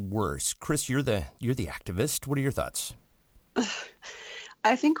gets worse? Chris, you're the activist. What are your thoughts?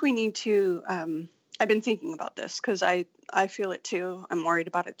 I think we need to I've been thinking about this because I feel it too. I'm worried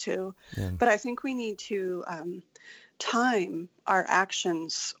about it too. Yeah. But I think we need to time our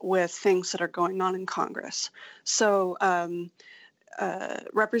actions with things that are going on in Congress. So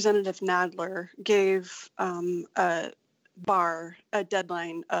Representative Nadler gave Barr a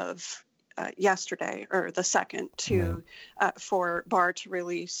deadline of yesterday, or the 2nd, for Barr to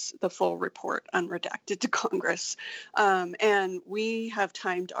release the full report unredacted to Congress. And we have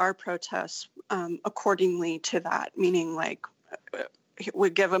timed our protests accordingly to that, meaning like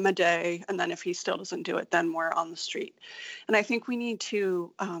we give him a day, and then if he still doesn't do it, then we're on the street. And I think we need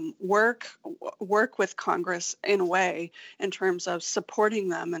to work with Congress in a way in terms of supporting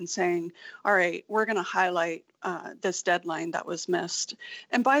them and saying, all right, we're going to highlight this deadline that was missed.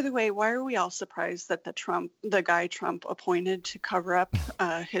 And by the way, why are we all surprised that the guy Trump appointed to cover up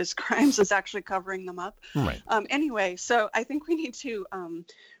his crimes is actually covering them up? Right. Anyway, so I think we need to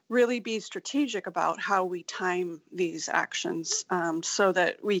really be strategic about how we time these actions, so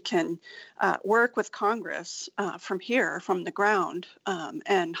that we can work with Congress from the ground,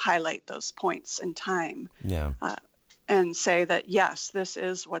 and highlight those points in time. Yeah. And say that, yes, this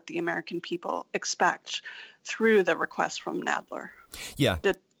is what the American people expect through the request from Nadler. Yeah.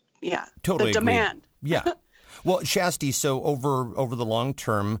 The Totally demand. Yeah. Well, Shasti, so over the long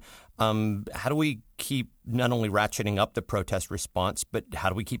term, how do we keep not only ratcheting up the protest response, but how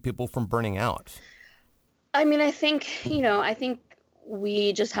do we keep people from burning out? I mean, I think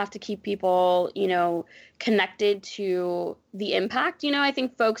we just have to keep people, connected to the impact. I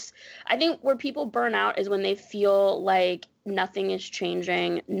think where people burn out is when they feel like nothing is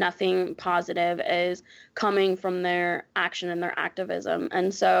changing, nothing positive is coming from their action and their activism.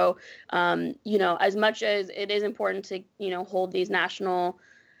 And so, as much as it is important to, hold these national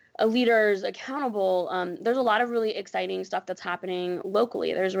leaders accountable, there's a lot of really exciting stuff that's happening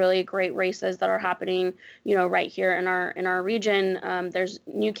locally. There's really great races that are happening, right here in our region. There's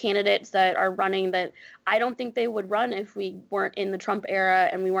new candidates that are running that I don't think they would run if we weren't in the Trump era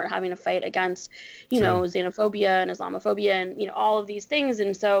and we weren't having to fight against, xenophobia and Islamophobia and, all of these things.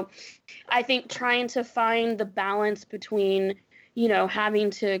 And so I think trying to find the balance between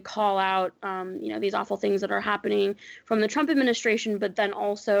having to call out, these awful things that are happening from the Trump administration, but then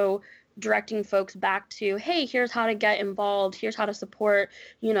also directing folks back to, hey, here's how to get involved. Here's how to support,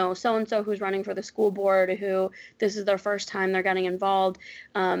 so-and-so who's running for the school board, who this is their first time they're getting involved.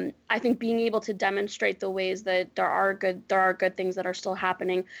 I think being able to demonstrate the ways that there are good things that are still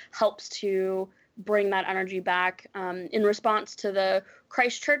happening helps to bring that energy back. In response to the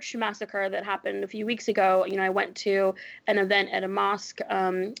Christchurch massacre that happened a few weeks ago, I went to an event at a mosque,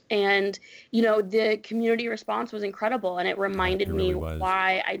 and, the community response was incredible, and it reminded me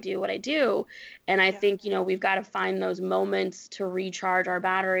why I do what I do. And I think, we've got to find those moments to recharge our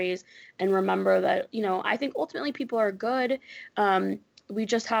batteries and remember that, I think ultimately people are good. we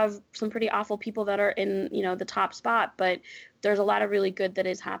just have some pretty awful people that are in, the top spot, but there's a lot of really good that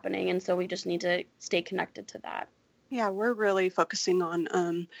is happening. And so we just need to stay connected to that. Yeah, we're really focusing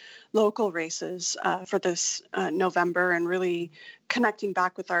on local races for this November and really connecting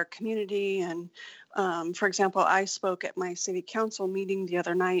back with our community. And for example, I spoke at my city council meeting the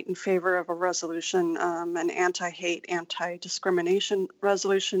other night in favor of a resolution, an anti-hate, anti-discrimination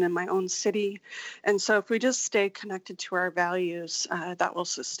resolution in my own city. And so if we just stay connected to our values, that will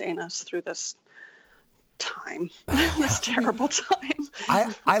sustain us through this time, this terrible time.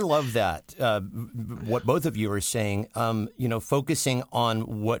 I love that, what both of you are saying, focusing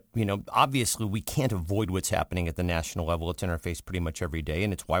on what, obviously we can't avoid what's happening at the national level. It's in our face pretty much every day,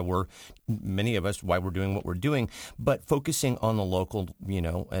 and it's why we're doing what we're doing. But focusing on the local,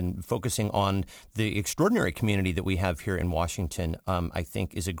 and focusing on the extraordinary community that we have here in Washington, I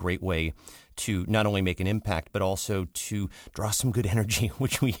think is a great way to not only make an impact, but also to draw some good energy,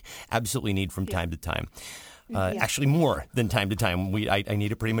 which we absolutely need from time to time. Actually, more than time to time. I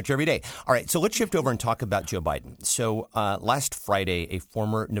need it pretty much every day. All right, so let's shift over and talk about Joe Biden. So last Friday, a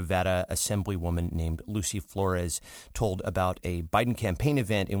former Nevada Assemblywoman named Lucy Flores told about a Biden campaign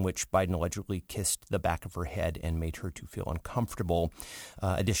event in which Biden allegedly kissed the back of her head and made her to feel uncomfortable.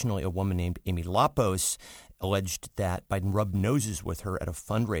 Additionally, a woman named Amy Lapos alleged that Biden rubbed noses with her at a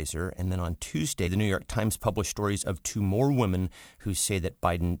fundraiser. And then on Tuesday, the New York Times published stories of two more women who say that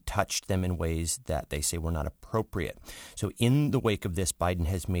Biden touched them in ways that they say were not appropriate. So in the wake of this, Biden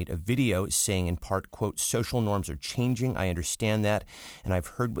has made a video saying in part, quote, "Social norms are changing. I understand that. And I've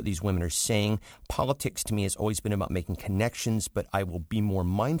heard what these women are saying. Politics to me has always been about making connections, but I will be more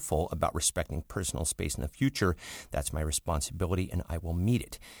mindful about respecting personal space in the future. That's my responsibility, and I will meet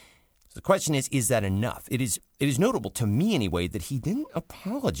it." So the question is that enough? It is notable to me anyway that he didn't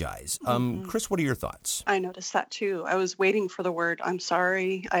apologize. Chris, what are your thoughts? I noticed that too. I was waiting for the word, "I'm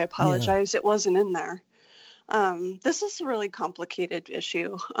sorry, I apologize." Yeah. It wasn't in there. This is a really complicated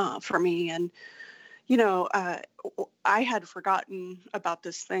issue for me. And, I had forgotten about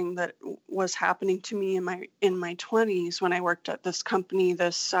this thing that was happening to me in my 20s when I worked at this company.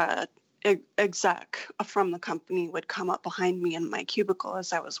 This exec from the company would come up behind me in my cubicle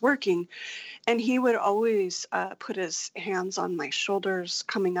as I was working, and he would always put his hands on my shoulders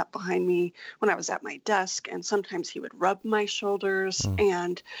coming up behind me when I was at my desk, and sometimes he would rub my shoulders.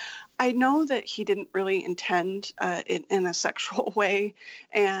 And I know that he didn't really intend it in a sexual way,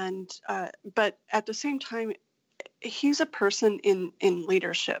 and but at the same time, he's a person in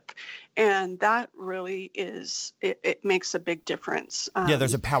leadership, and that really is, it makes a big difference.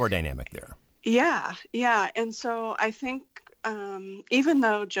 There's a power dynamic there. Yeah. And so I think even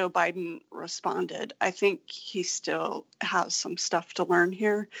though Joe Biden responded, I think he still has some stuff to learn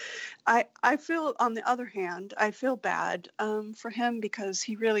here. I feel, on the other hand, I feel bad for him because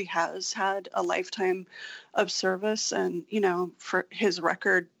he really has had a lifetime of service, and, for his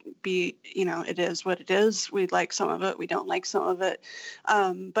record it is what it is. We like some of it. We don't like some of it.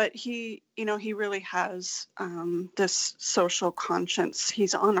 But he really has this social conscience.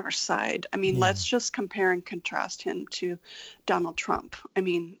 He's on our side. I mean, let's just compare and contrast him to Donald Trump. I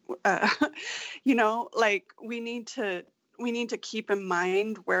mean, we need to keep in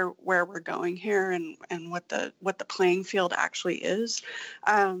mind where we're going here and what the playing field actually is.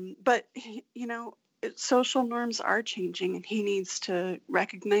 But social norms are changing, and he needs to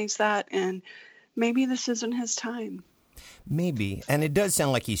recognize that. And maybe this isn't his time. Maybe. And it does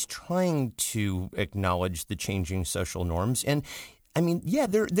sound like he's trying to acknowledge the changing social norms. And I mean,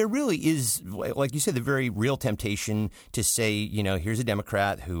 there really is, like you said, the very real temptation to say, here's a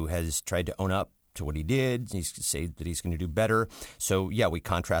Democrat who has tried to own up to what he did. He's to say that he's going to do better. So, we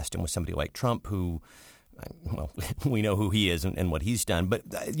contrast him with somebody like Trump who, we know who he is and what he's done. But,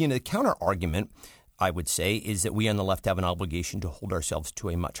 the counter argument, I would say, is that we on the left have an obligation to hold ourselves to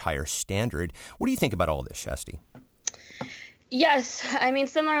a much higher standard. What do you think about all this, Shasti? Yes. I mean,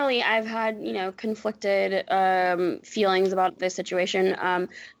 similarly, I've had, conflicted feelings about this situation.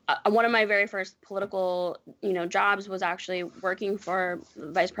 One of my very first political, jobs was actually working for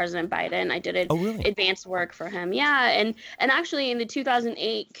Vice President Biden. I did advanced work for him. Yeah. And actually in the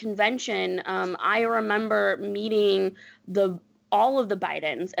 2008 convention, I remember meeting all of the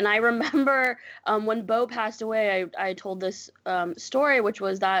Bidens. And I remember when Beau passed away, I told this story, which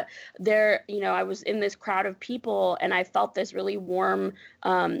was that I was in this crowd of people, and I felt this really warm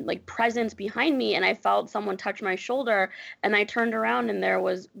presence behind me, and I felt someone touch my shoulder, and I turned around, and there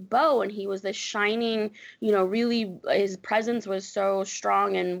was Beau, and he was this shining, really, his presence was so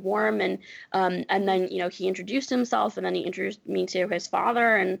strong and warm, and then he introduced himself, and then he introduced me to his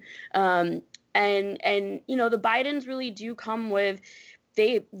father, and the Bidens really do come with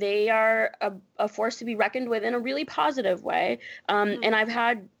they are a force to be reckoned with in a really positive way. And I've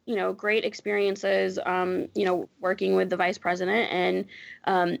had, great experiences, working with the vice president.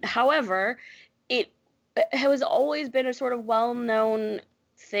 And however, it has always been a sort of well-known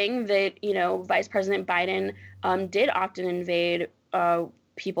thing that, Vice President Biden did often invade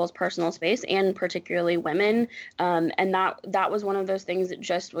people's personal space, and particularly women. And that was one of those things that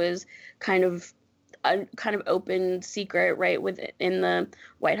just was kind of a open secret right within the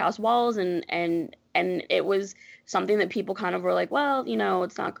White House walls, and it was something that people kind of were like, well,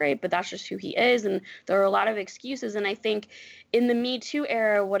 it's not great, but that's just who he is. And there are a lot of excuses. And I think in the Me Too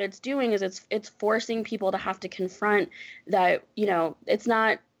era, what it's doing is it's forcing people to have to confront that, it's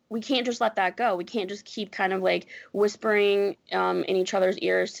not, we can't just let that go. We can't just keep kind of like whispering in each other's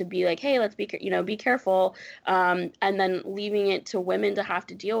ears to be like, hey, let's be careful. And then leaving it to women to have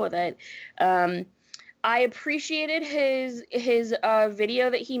to deal with it. I appreciated his video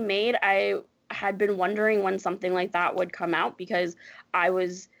that he made. I had been wondering when something like that would come out, because I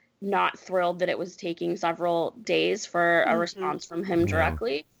was not thrilled that it was taking several days for a response from him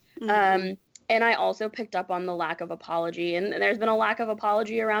directly. And I also picked up on the lack of apology, and there's been a lack of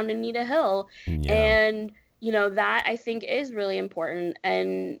apology around Anita Hill. Yeah. And, that I think is really important.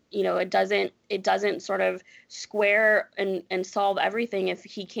 And, it doesn't sort of square and solve everything if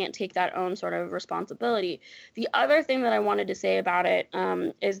he can't take that own sort of responsibility. The other thing that I wanted to say about it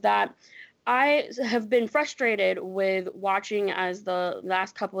is that I have been frustrated with watching, as the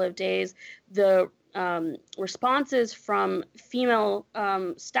last couple of days, the responses from female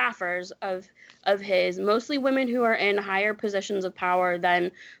staffers of his, mostly women who are in higher positions of power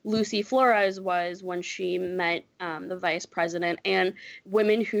than Lucy Flores was when she met the vice president, and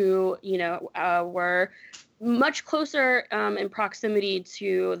women who, were much closer in proximity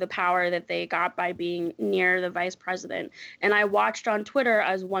to the power that they got by being near the vice president. And I watched on Twitter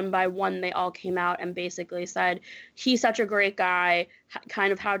as one by one they all came out and basically said, he's such a great guy,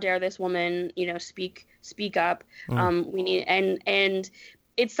 kind of how dare this woman, speak up. We need, and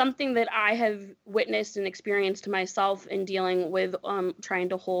it's something that I have witnessed and experienced myself in dealing with trying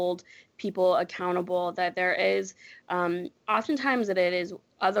to hold people accountable, that there is oftentimes that it is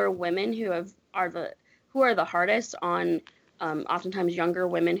other women who are the hardest on oftentimes younger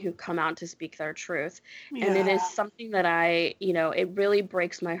women who come out to speak their truth. Yeah. And it is something that it really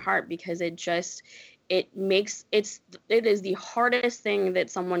breaks my heart, because it is the hardest thing that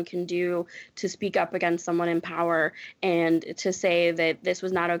someone can do, to speak up against someone in power and to say that this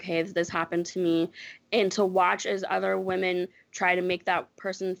was not okay, that this happened to me, and to watch as other women try to make that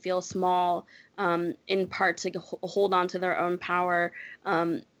person feel small, in part to hold on to their own power.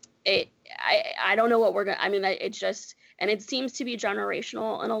 I don't know what we're going to, it just, and it seems to be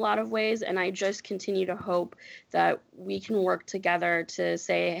generational in a lot of ways. And I just continue to hope that we can work together to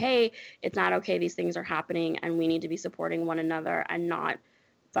say, hey, it's not okay, these things are happening, and we need to be supporting one another and not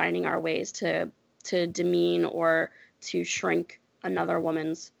finding our ways to demean or to shrink another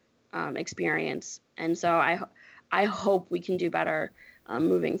woman's experience. And so I hope we can do better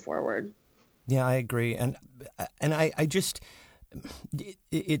moving forward. Yeah, I agree. And I just...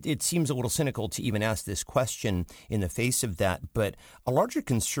 It seems a little cynical to even ask this question in the face of that, but a larger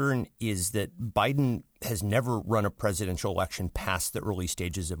concern is that Biden has never run a presidential election past the early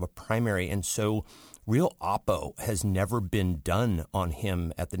stages of a primary, and so real oppo has never been done on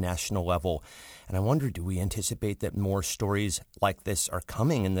him at the national level. And I wonder, do we anticipate that more stories like this are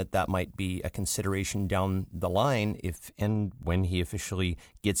coming, and that might be a consideration down the line if and when he officially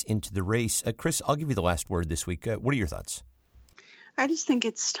gets into the race? Chris, I'll give you the last word this week. What are your thoughts? I just think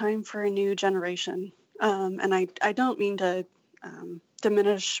it's time for a new generation. And I don't mean to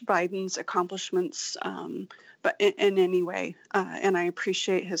diminish Biden's accomplishments, but in any way. And I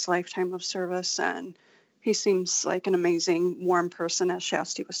appreciate his lifetime of service, and he seems like an amazing, warm person, as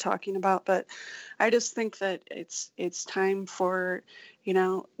Shasti was talking about. But I just think that it's time for,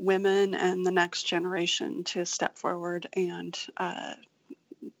 women and the next generation to step forward, and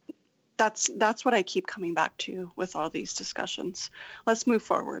that's what I keep coming back to with all these discussions. Let's move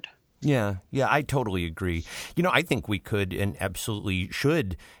forward. Yeah, I totally agree. I think we could and absolutely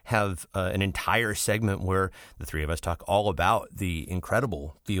should have an entire segment where the three of us talk all about the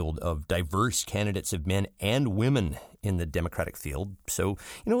incredible field of diverse candidates of men and women in the Democratic field. So,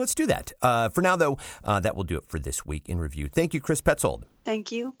 let's do that. For now, though, that will do it for this week in review. Thank you, Chris Petzold.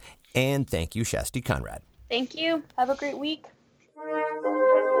 Thank you. And thank you, Shasti Conrad. Thank you. Have a great week.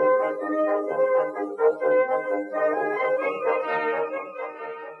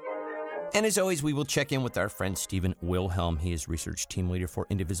 And as always, we will check in with our friend Stephen Wilhelm. He is research team leader for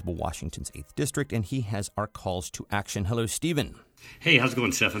Indivisible Washington's 8th District, and he has our calls to action. Hello, Stephen. Hey, how's it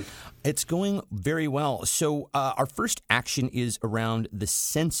going, Stefan? It's going very well. So our first action is around the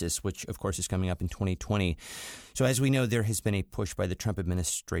census, which, of course, is coming up in 2020. So as we know, there has been a push by the Trump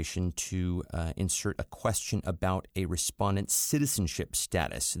administration to insert a question about a respondent's citizenship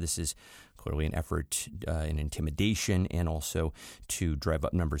status. This is clearly an effort in intimidation and also to drive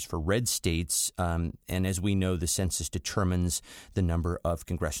up numbers for red states. And as we know, the census determines the number of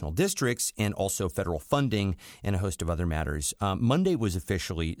congressional districts and also federal funding and a host of other matters. Monday was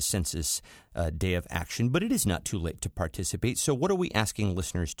officially Census Day of Action, but it is not too late to participate. So what are we asking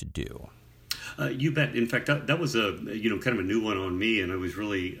listeners to do? You bet. In fact, that was a kind of a new one on me, and I was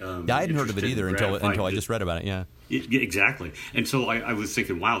really I hadn't heard of it either until I just read about it. Yeah, exactly. And so I was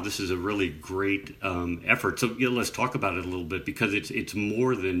thinking, wow, this is a really great effort. So let's talk about it a little bit, because it's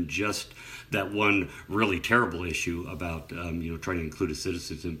more than just that one really terrible issue about trying to include a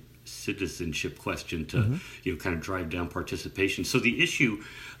citizenship question to kind of drive down participation. So the issue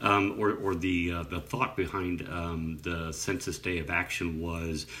or the thought behind the Census Day of Action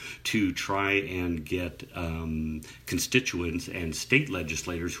was to try and get constituents and state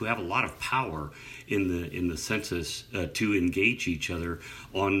legislators who have a lot of power in the census to engage each other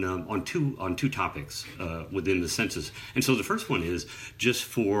on two topics within the census. And so the first one is just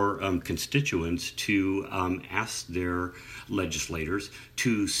for constituents to ask their legislators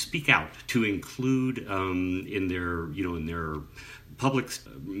to speak out, to include in their public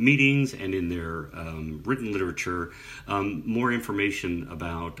meetings and in their written literature more information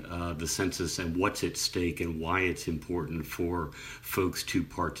about the census and what's at stake and why it's important for folks to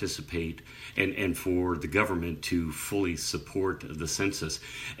participate and for the government to fully support the census.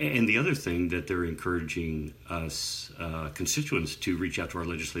 And the other thing that they're encouraging us constituents to reach out to our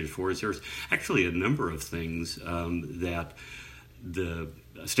legislators for is there's actually a number of things that the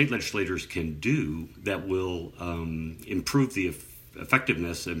state legislators can do that will improve the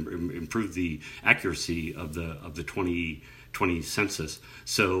effectiveness and improve the accuracy of the 2020 census.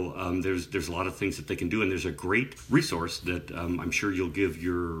 So there's a lot of things that they can do, and there's a great resource that I'm sure you'll give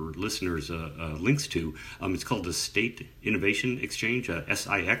your listeners links to. It's called the State Innovation Exchange.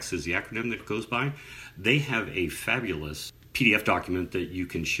 SIX is the acronym that it goes by. They have a fabulous PDF document that you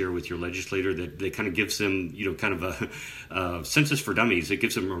can share with your legislator that kind of gives them, kind of a census for dummies. It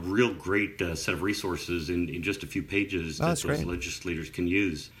gives them a real great set of resources in just a few pages that those legislators can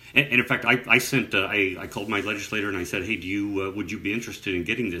use. And in fact, I called my legislator and I said, hey, would you be interested in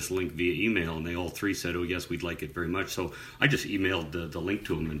getting this link via email? And they all three said, oh, yes, we'd like it very much. So I just emailed the link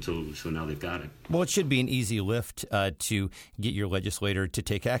to them, and so now they've got it. Well, it should be an easy lift to get your legislator to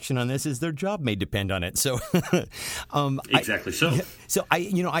take action on this, as their job may depend on it. So exactly so. So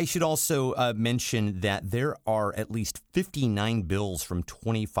I should also mention that there are at least 59 bills from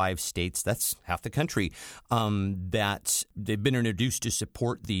 25 states, that's half the country, that they've been introduced to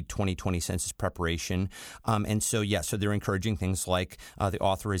support the 2020 census preparation. And so they're encouraging things like the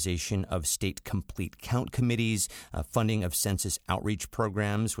authorization of state complete count committees, funding of census outreach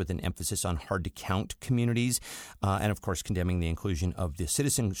programs with an emphasis on hard-to-count communities, and, of course, condemning the inclusion of the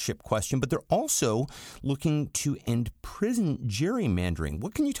citizenship question. But they're also looking to end prison gerrymandering.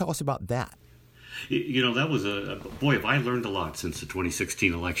 What can you tell us about that? That was boy, have I learned a lot since the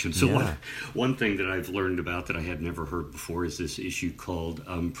 2016 election. So one thing that I've learned about that I had never heard before is this issue called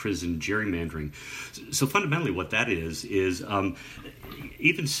prison gerrymandering. So fundamentally what that is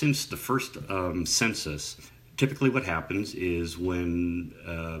even since the first census, typically what happens is when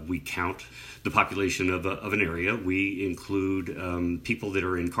we count the population of an area, we include people that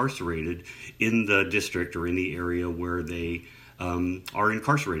are incarcerated in the district or in the area where they are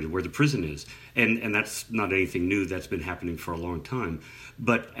incarcerated, where the prison is. And that's not anything new. That's been happening for a long time.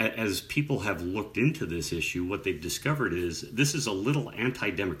 But as people have looked into this issue, what they've discovered is this is a little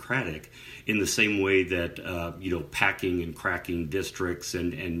anti-democratic in the same way that, packing and cracking districts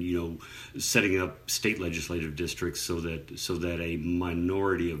and setting up state legislative districts so that a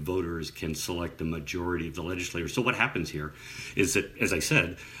minority of voters can select a majority of the legislators. So what happens here is that, as I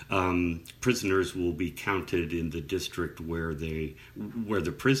said, prisoners will be counted in the district where the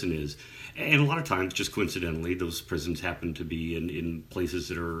prison is. And a lot of times, just coincidentally, those prisons happen to be in places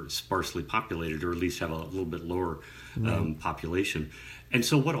that are sparsely populated, or at least have a little bit lower population. And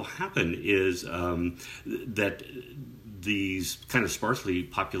so what will happen is that these kind of sparsely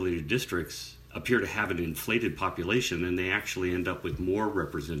populated districts appear to have an inflated population, and they actually end up with more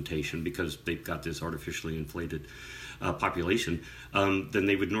representation because they've got this artificially inflated population than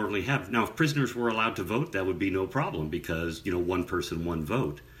they would normally have. Now, if prisoners were allowed to vote, that would be no problem because, one person, one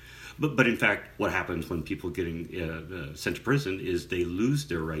vote. But in fact, what happens when people getting sent to prison is they lose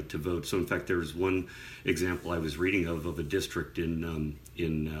their right to vote. So in fact, there's one example I was reading of a district in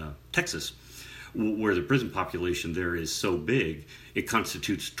Texas where the prison population there is so big, it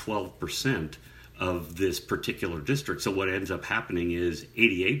constitutes 12% of this particular district. So what ends up happening is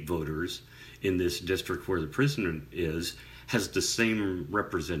 88 voters in this district where the prisoner is has the same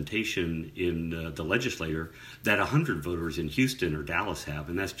representation in the legislature that 100 voters in Houston or Dallas have,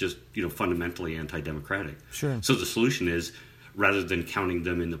 and that's just fundamentally anti-democratic. Sure. So the solution is, rather than counting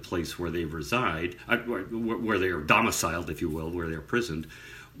them in the place where they reside, where they are domiciled, if you will, where they're prisoned,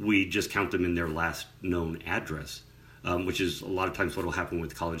 we just count them in their last known address, which is a lot of times what will happen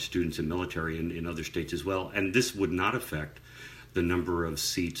with college students and military in other states as well. And this would not affect the number of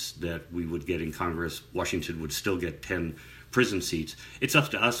seats that we would get in Congress. Washington would still get 10 prison seats. It's up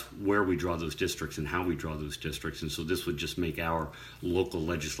to us where we draw those districts and how we draw those districts. And so this would just make our local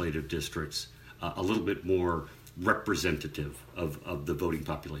legislative districts a little bit more representative of the voting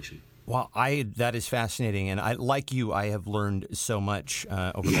population. Well, that is fascinating. And like you, I have learned so much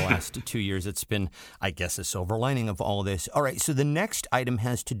over the last 2 years. It's been, I guess, a silver lining of all of this. All right. So the next item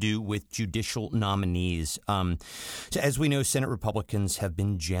has to do with judicial nominees. So as we know, Senate Republicans have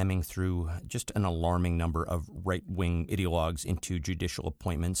been jamming through just an alarming number of right-wing ideologues into judicial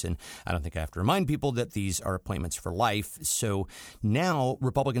appointments. And I don't think I have to remind people that these are appointments for life. So now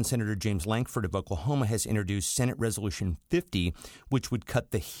Republican Senator James Lankford of Oklahoma has introduced Senate Resolution 50, which would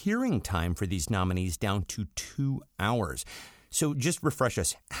cut the hearing time for these nominees down to 2 hours. So just refresh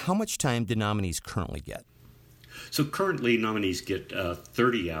us. How much time do nominees currently get? So currently nominees get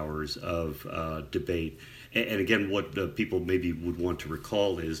 30 hours of debate. And again, what people maybe would want to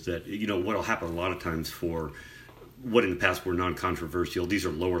recall is that, what will happen a lot of times for what in the past were non-controversial, these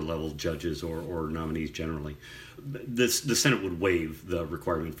are lower level judges or nominees generally. The Senate would waive the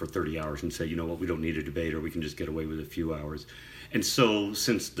requirement for 30 hours and say, we don't need a debate, or we can just get away with a few hours. And so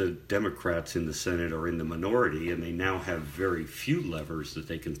since the Democrats in the Senate are in the minority and they now have very few levers that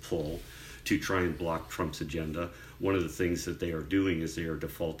they can pull to try and block Trump's agenda, one of the things that they are doing is they are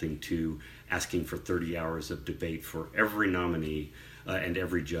defaulting to asking for 30 hours of debate for every nominee and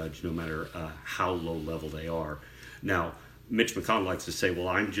every judge, no matter how low level they are. Now, Mitch McConnell likes to say, well,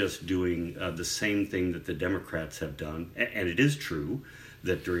 I'm just doing the same thing that the Democrats have done. And it is true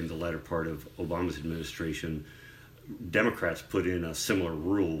that during the latter part of Obama's administration, Democrats put in a similar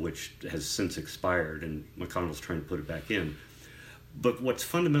rule, which has since expired, and McConnell's trying to put it back in. But what's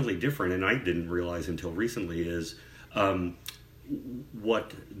fundamentally different, and I didn't realize until recently, is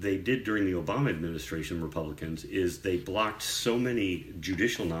what they did during the Obama administration, Republicans, is they blocked so many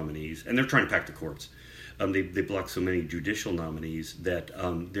judicial nominees, and they're trying to pack the courts. They blocked so many judicial nominees that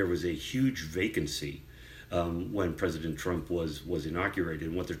there was a huge vacancy when President Trump was inaugurated.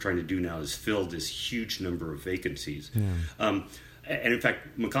 And what they're trying to do now is fill this huge number of vacancies. Yeah. And in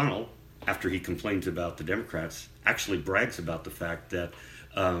fact, McConnell, after he complains about the Democrats, actually brags about the fact that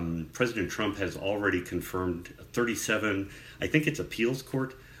President Trump has already confirmed 37, I think it's appeals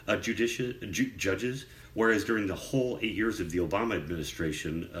court judges, whereas during the whole 8 years of the Obama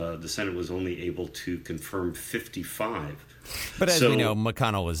administration, the Senate was only able to confirm 55. But as we know,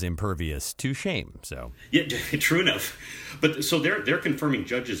 McConnell is impervious to shame. So yeah, true enough. But so they're confirming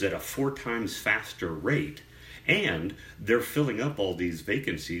judges at a 4 times faster rate, and they're filling up all these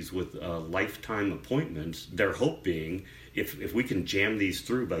vacancies with lifetime appointments. Their hope being, if we can jam these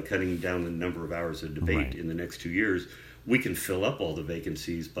through by cutting down the number of hours of debate in the next 2 years, we can fill up all the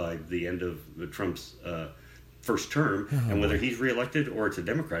vacancies by the end of Trump's first term. And whether he's reelected or it's a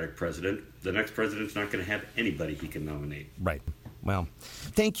Democratic president, the next president's not going to have anybody he can nominate. Right. Well,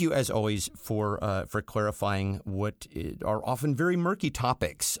 thank you, as always, for clarifying what are often very murky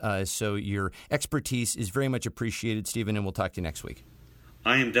topics. So your expertise is very much appreciated, Stephen, and we'll talk to you next week.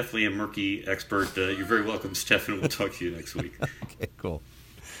 I am definitely a murky expert. You're very welcome, Stephen. We'll talk to you next week. Okay, cool.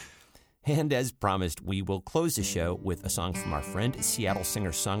 And as promised, we will close the show with a song from our friend, Seattle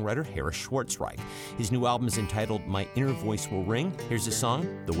singer-songwriter Harris Schwartzreich. His new album is entitled My Inner Voice Will Ring. Here's the song,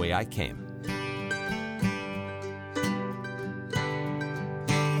 The Way I Came.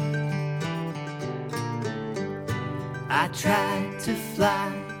 I tried to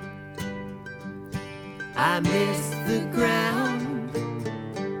fly, I missed the ground,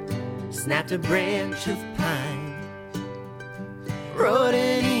 snapped a branch of pine, rode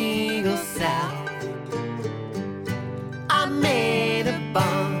an eagle south. I made a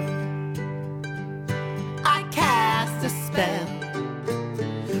bond, I cast a spell,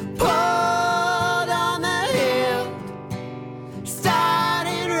 pulled on the hill,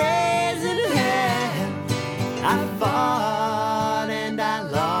 started raising hell. I fought and I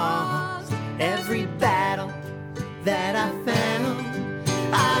lost,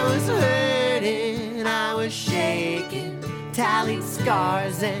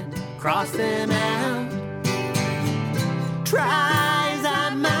 stars and cross them out. Try as I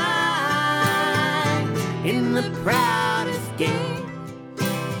might in the proudest game,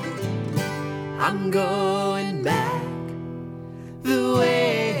 I'm going back the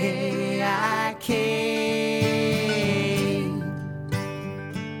way I came.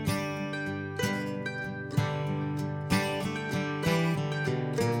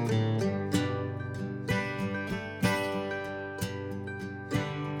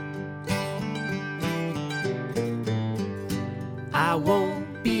 I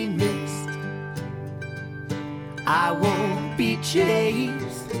won't be missed, I won't be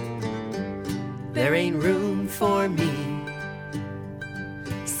chased, there ain't room for me.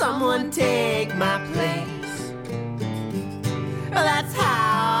 Someone take my place. Well, that's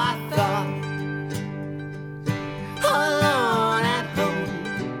how I thought, alone at home,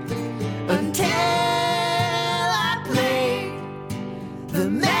 until I played the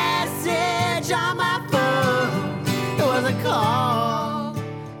message on my phone. It was a call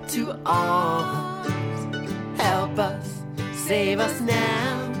to arms, help us, save us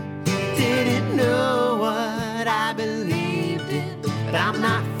now. Didn't know what I believed in, but I'm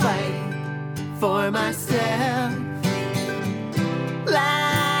not fighting for myself.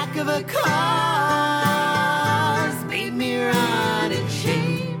 Lack of a cause made me run in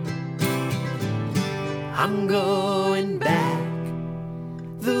shame. I'm going back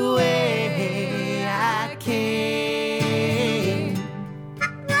the way I came.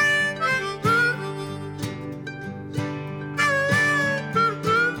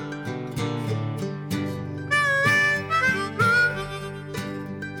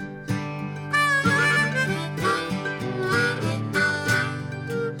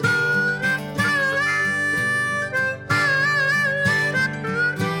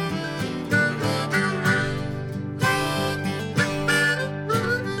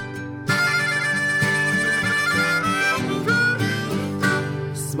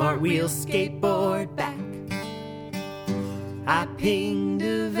 Smart wheel skateboard back, I pinged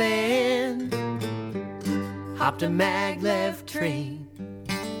a van, hopped a maglev train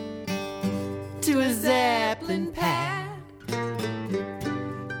to a Zeppelin pad,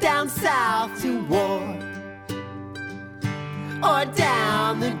 down south to war, or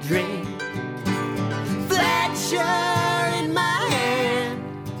down the drain. Fletcher in my hand,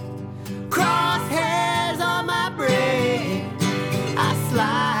 crosshairs on my brain. I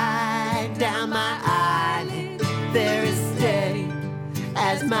slide down my eyelid, they're as steady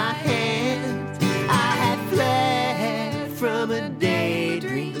as my hands. I had fled from a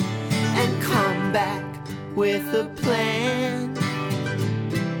daydream and come back with a plan.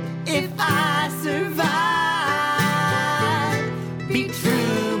 If I survive, be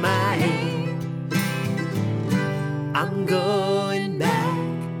true my aim, I'm going back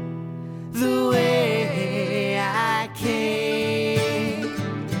the way I came.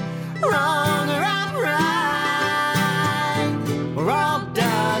 Wrong or I'm right, we're all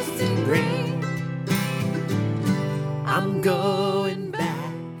dust and grain, I'm going back.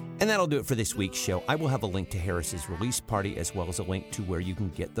 And that'll do it for this week's show. I will have a link to Harris's release party as well as a link to where you can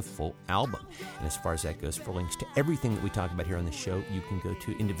get the full album. And as far as that goes, for links to everything that we talk about here on the show, you can go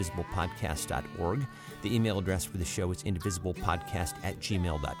to indivisiblepodcast.org. The email address for the show is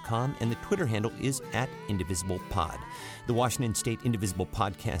indivisiblepodcast@gmail.com, and the Twitter handle is @indivisiblepod. The Washington State Indivisible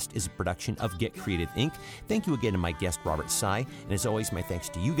Podcast is a production of Get Creative, Inc. Thank you again to my guest, Robert Sy. And as always, my thanks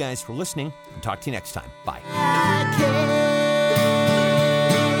to you guys for listening. And talk to you next time. Bye.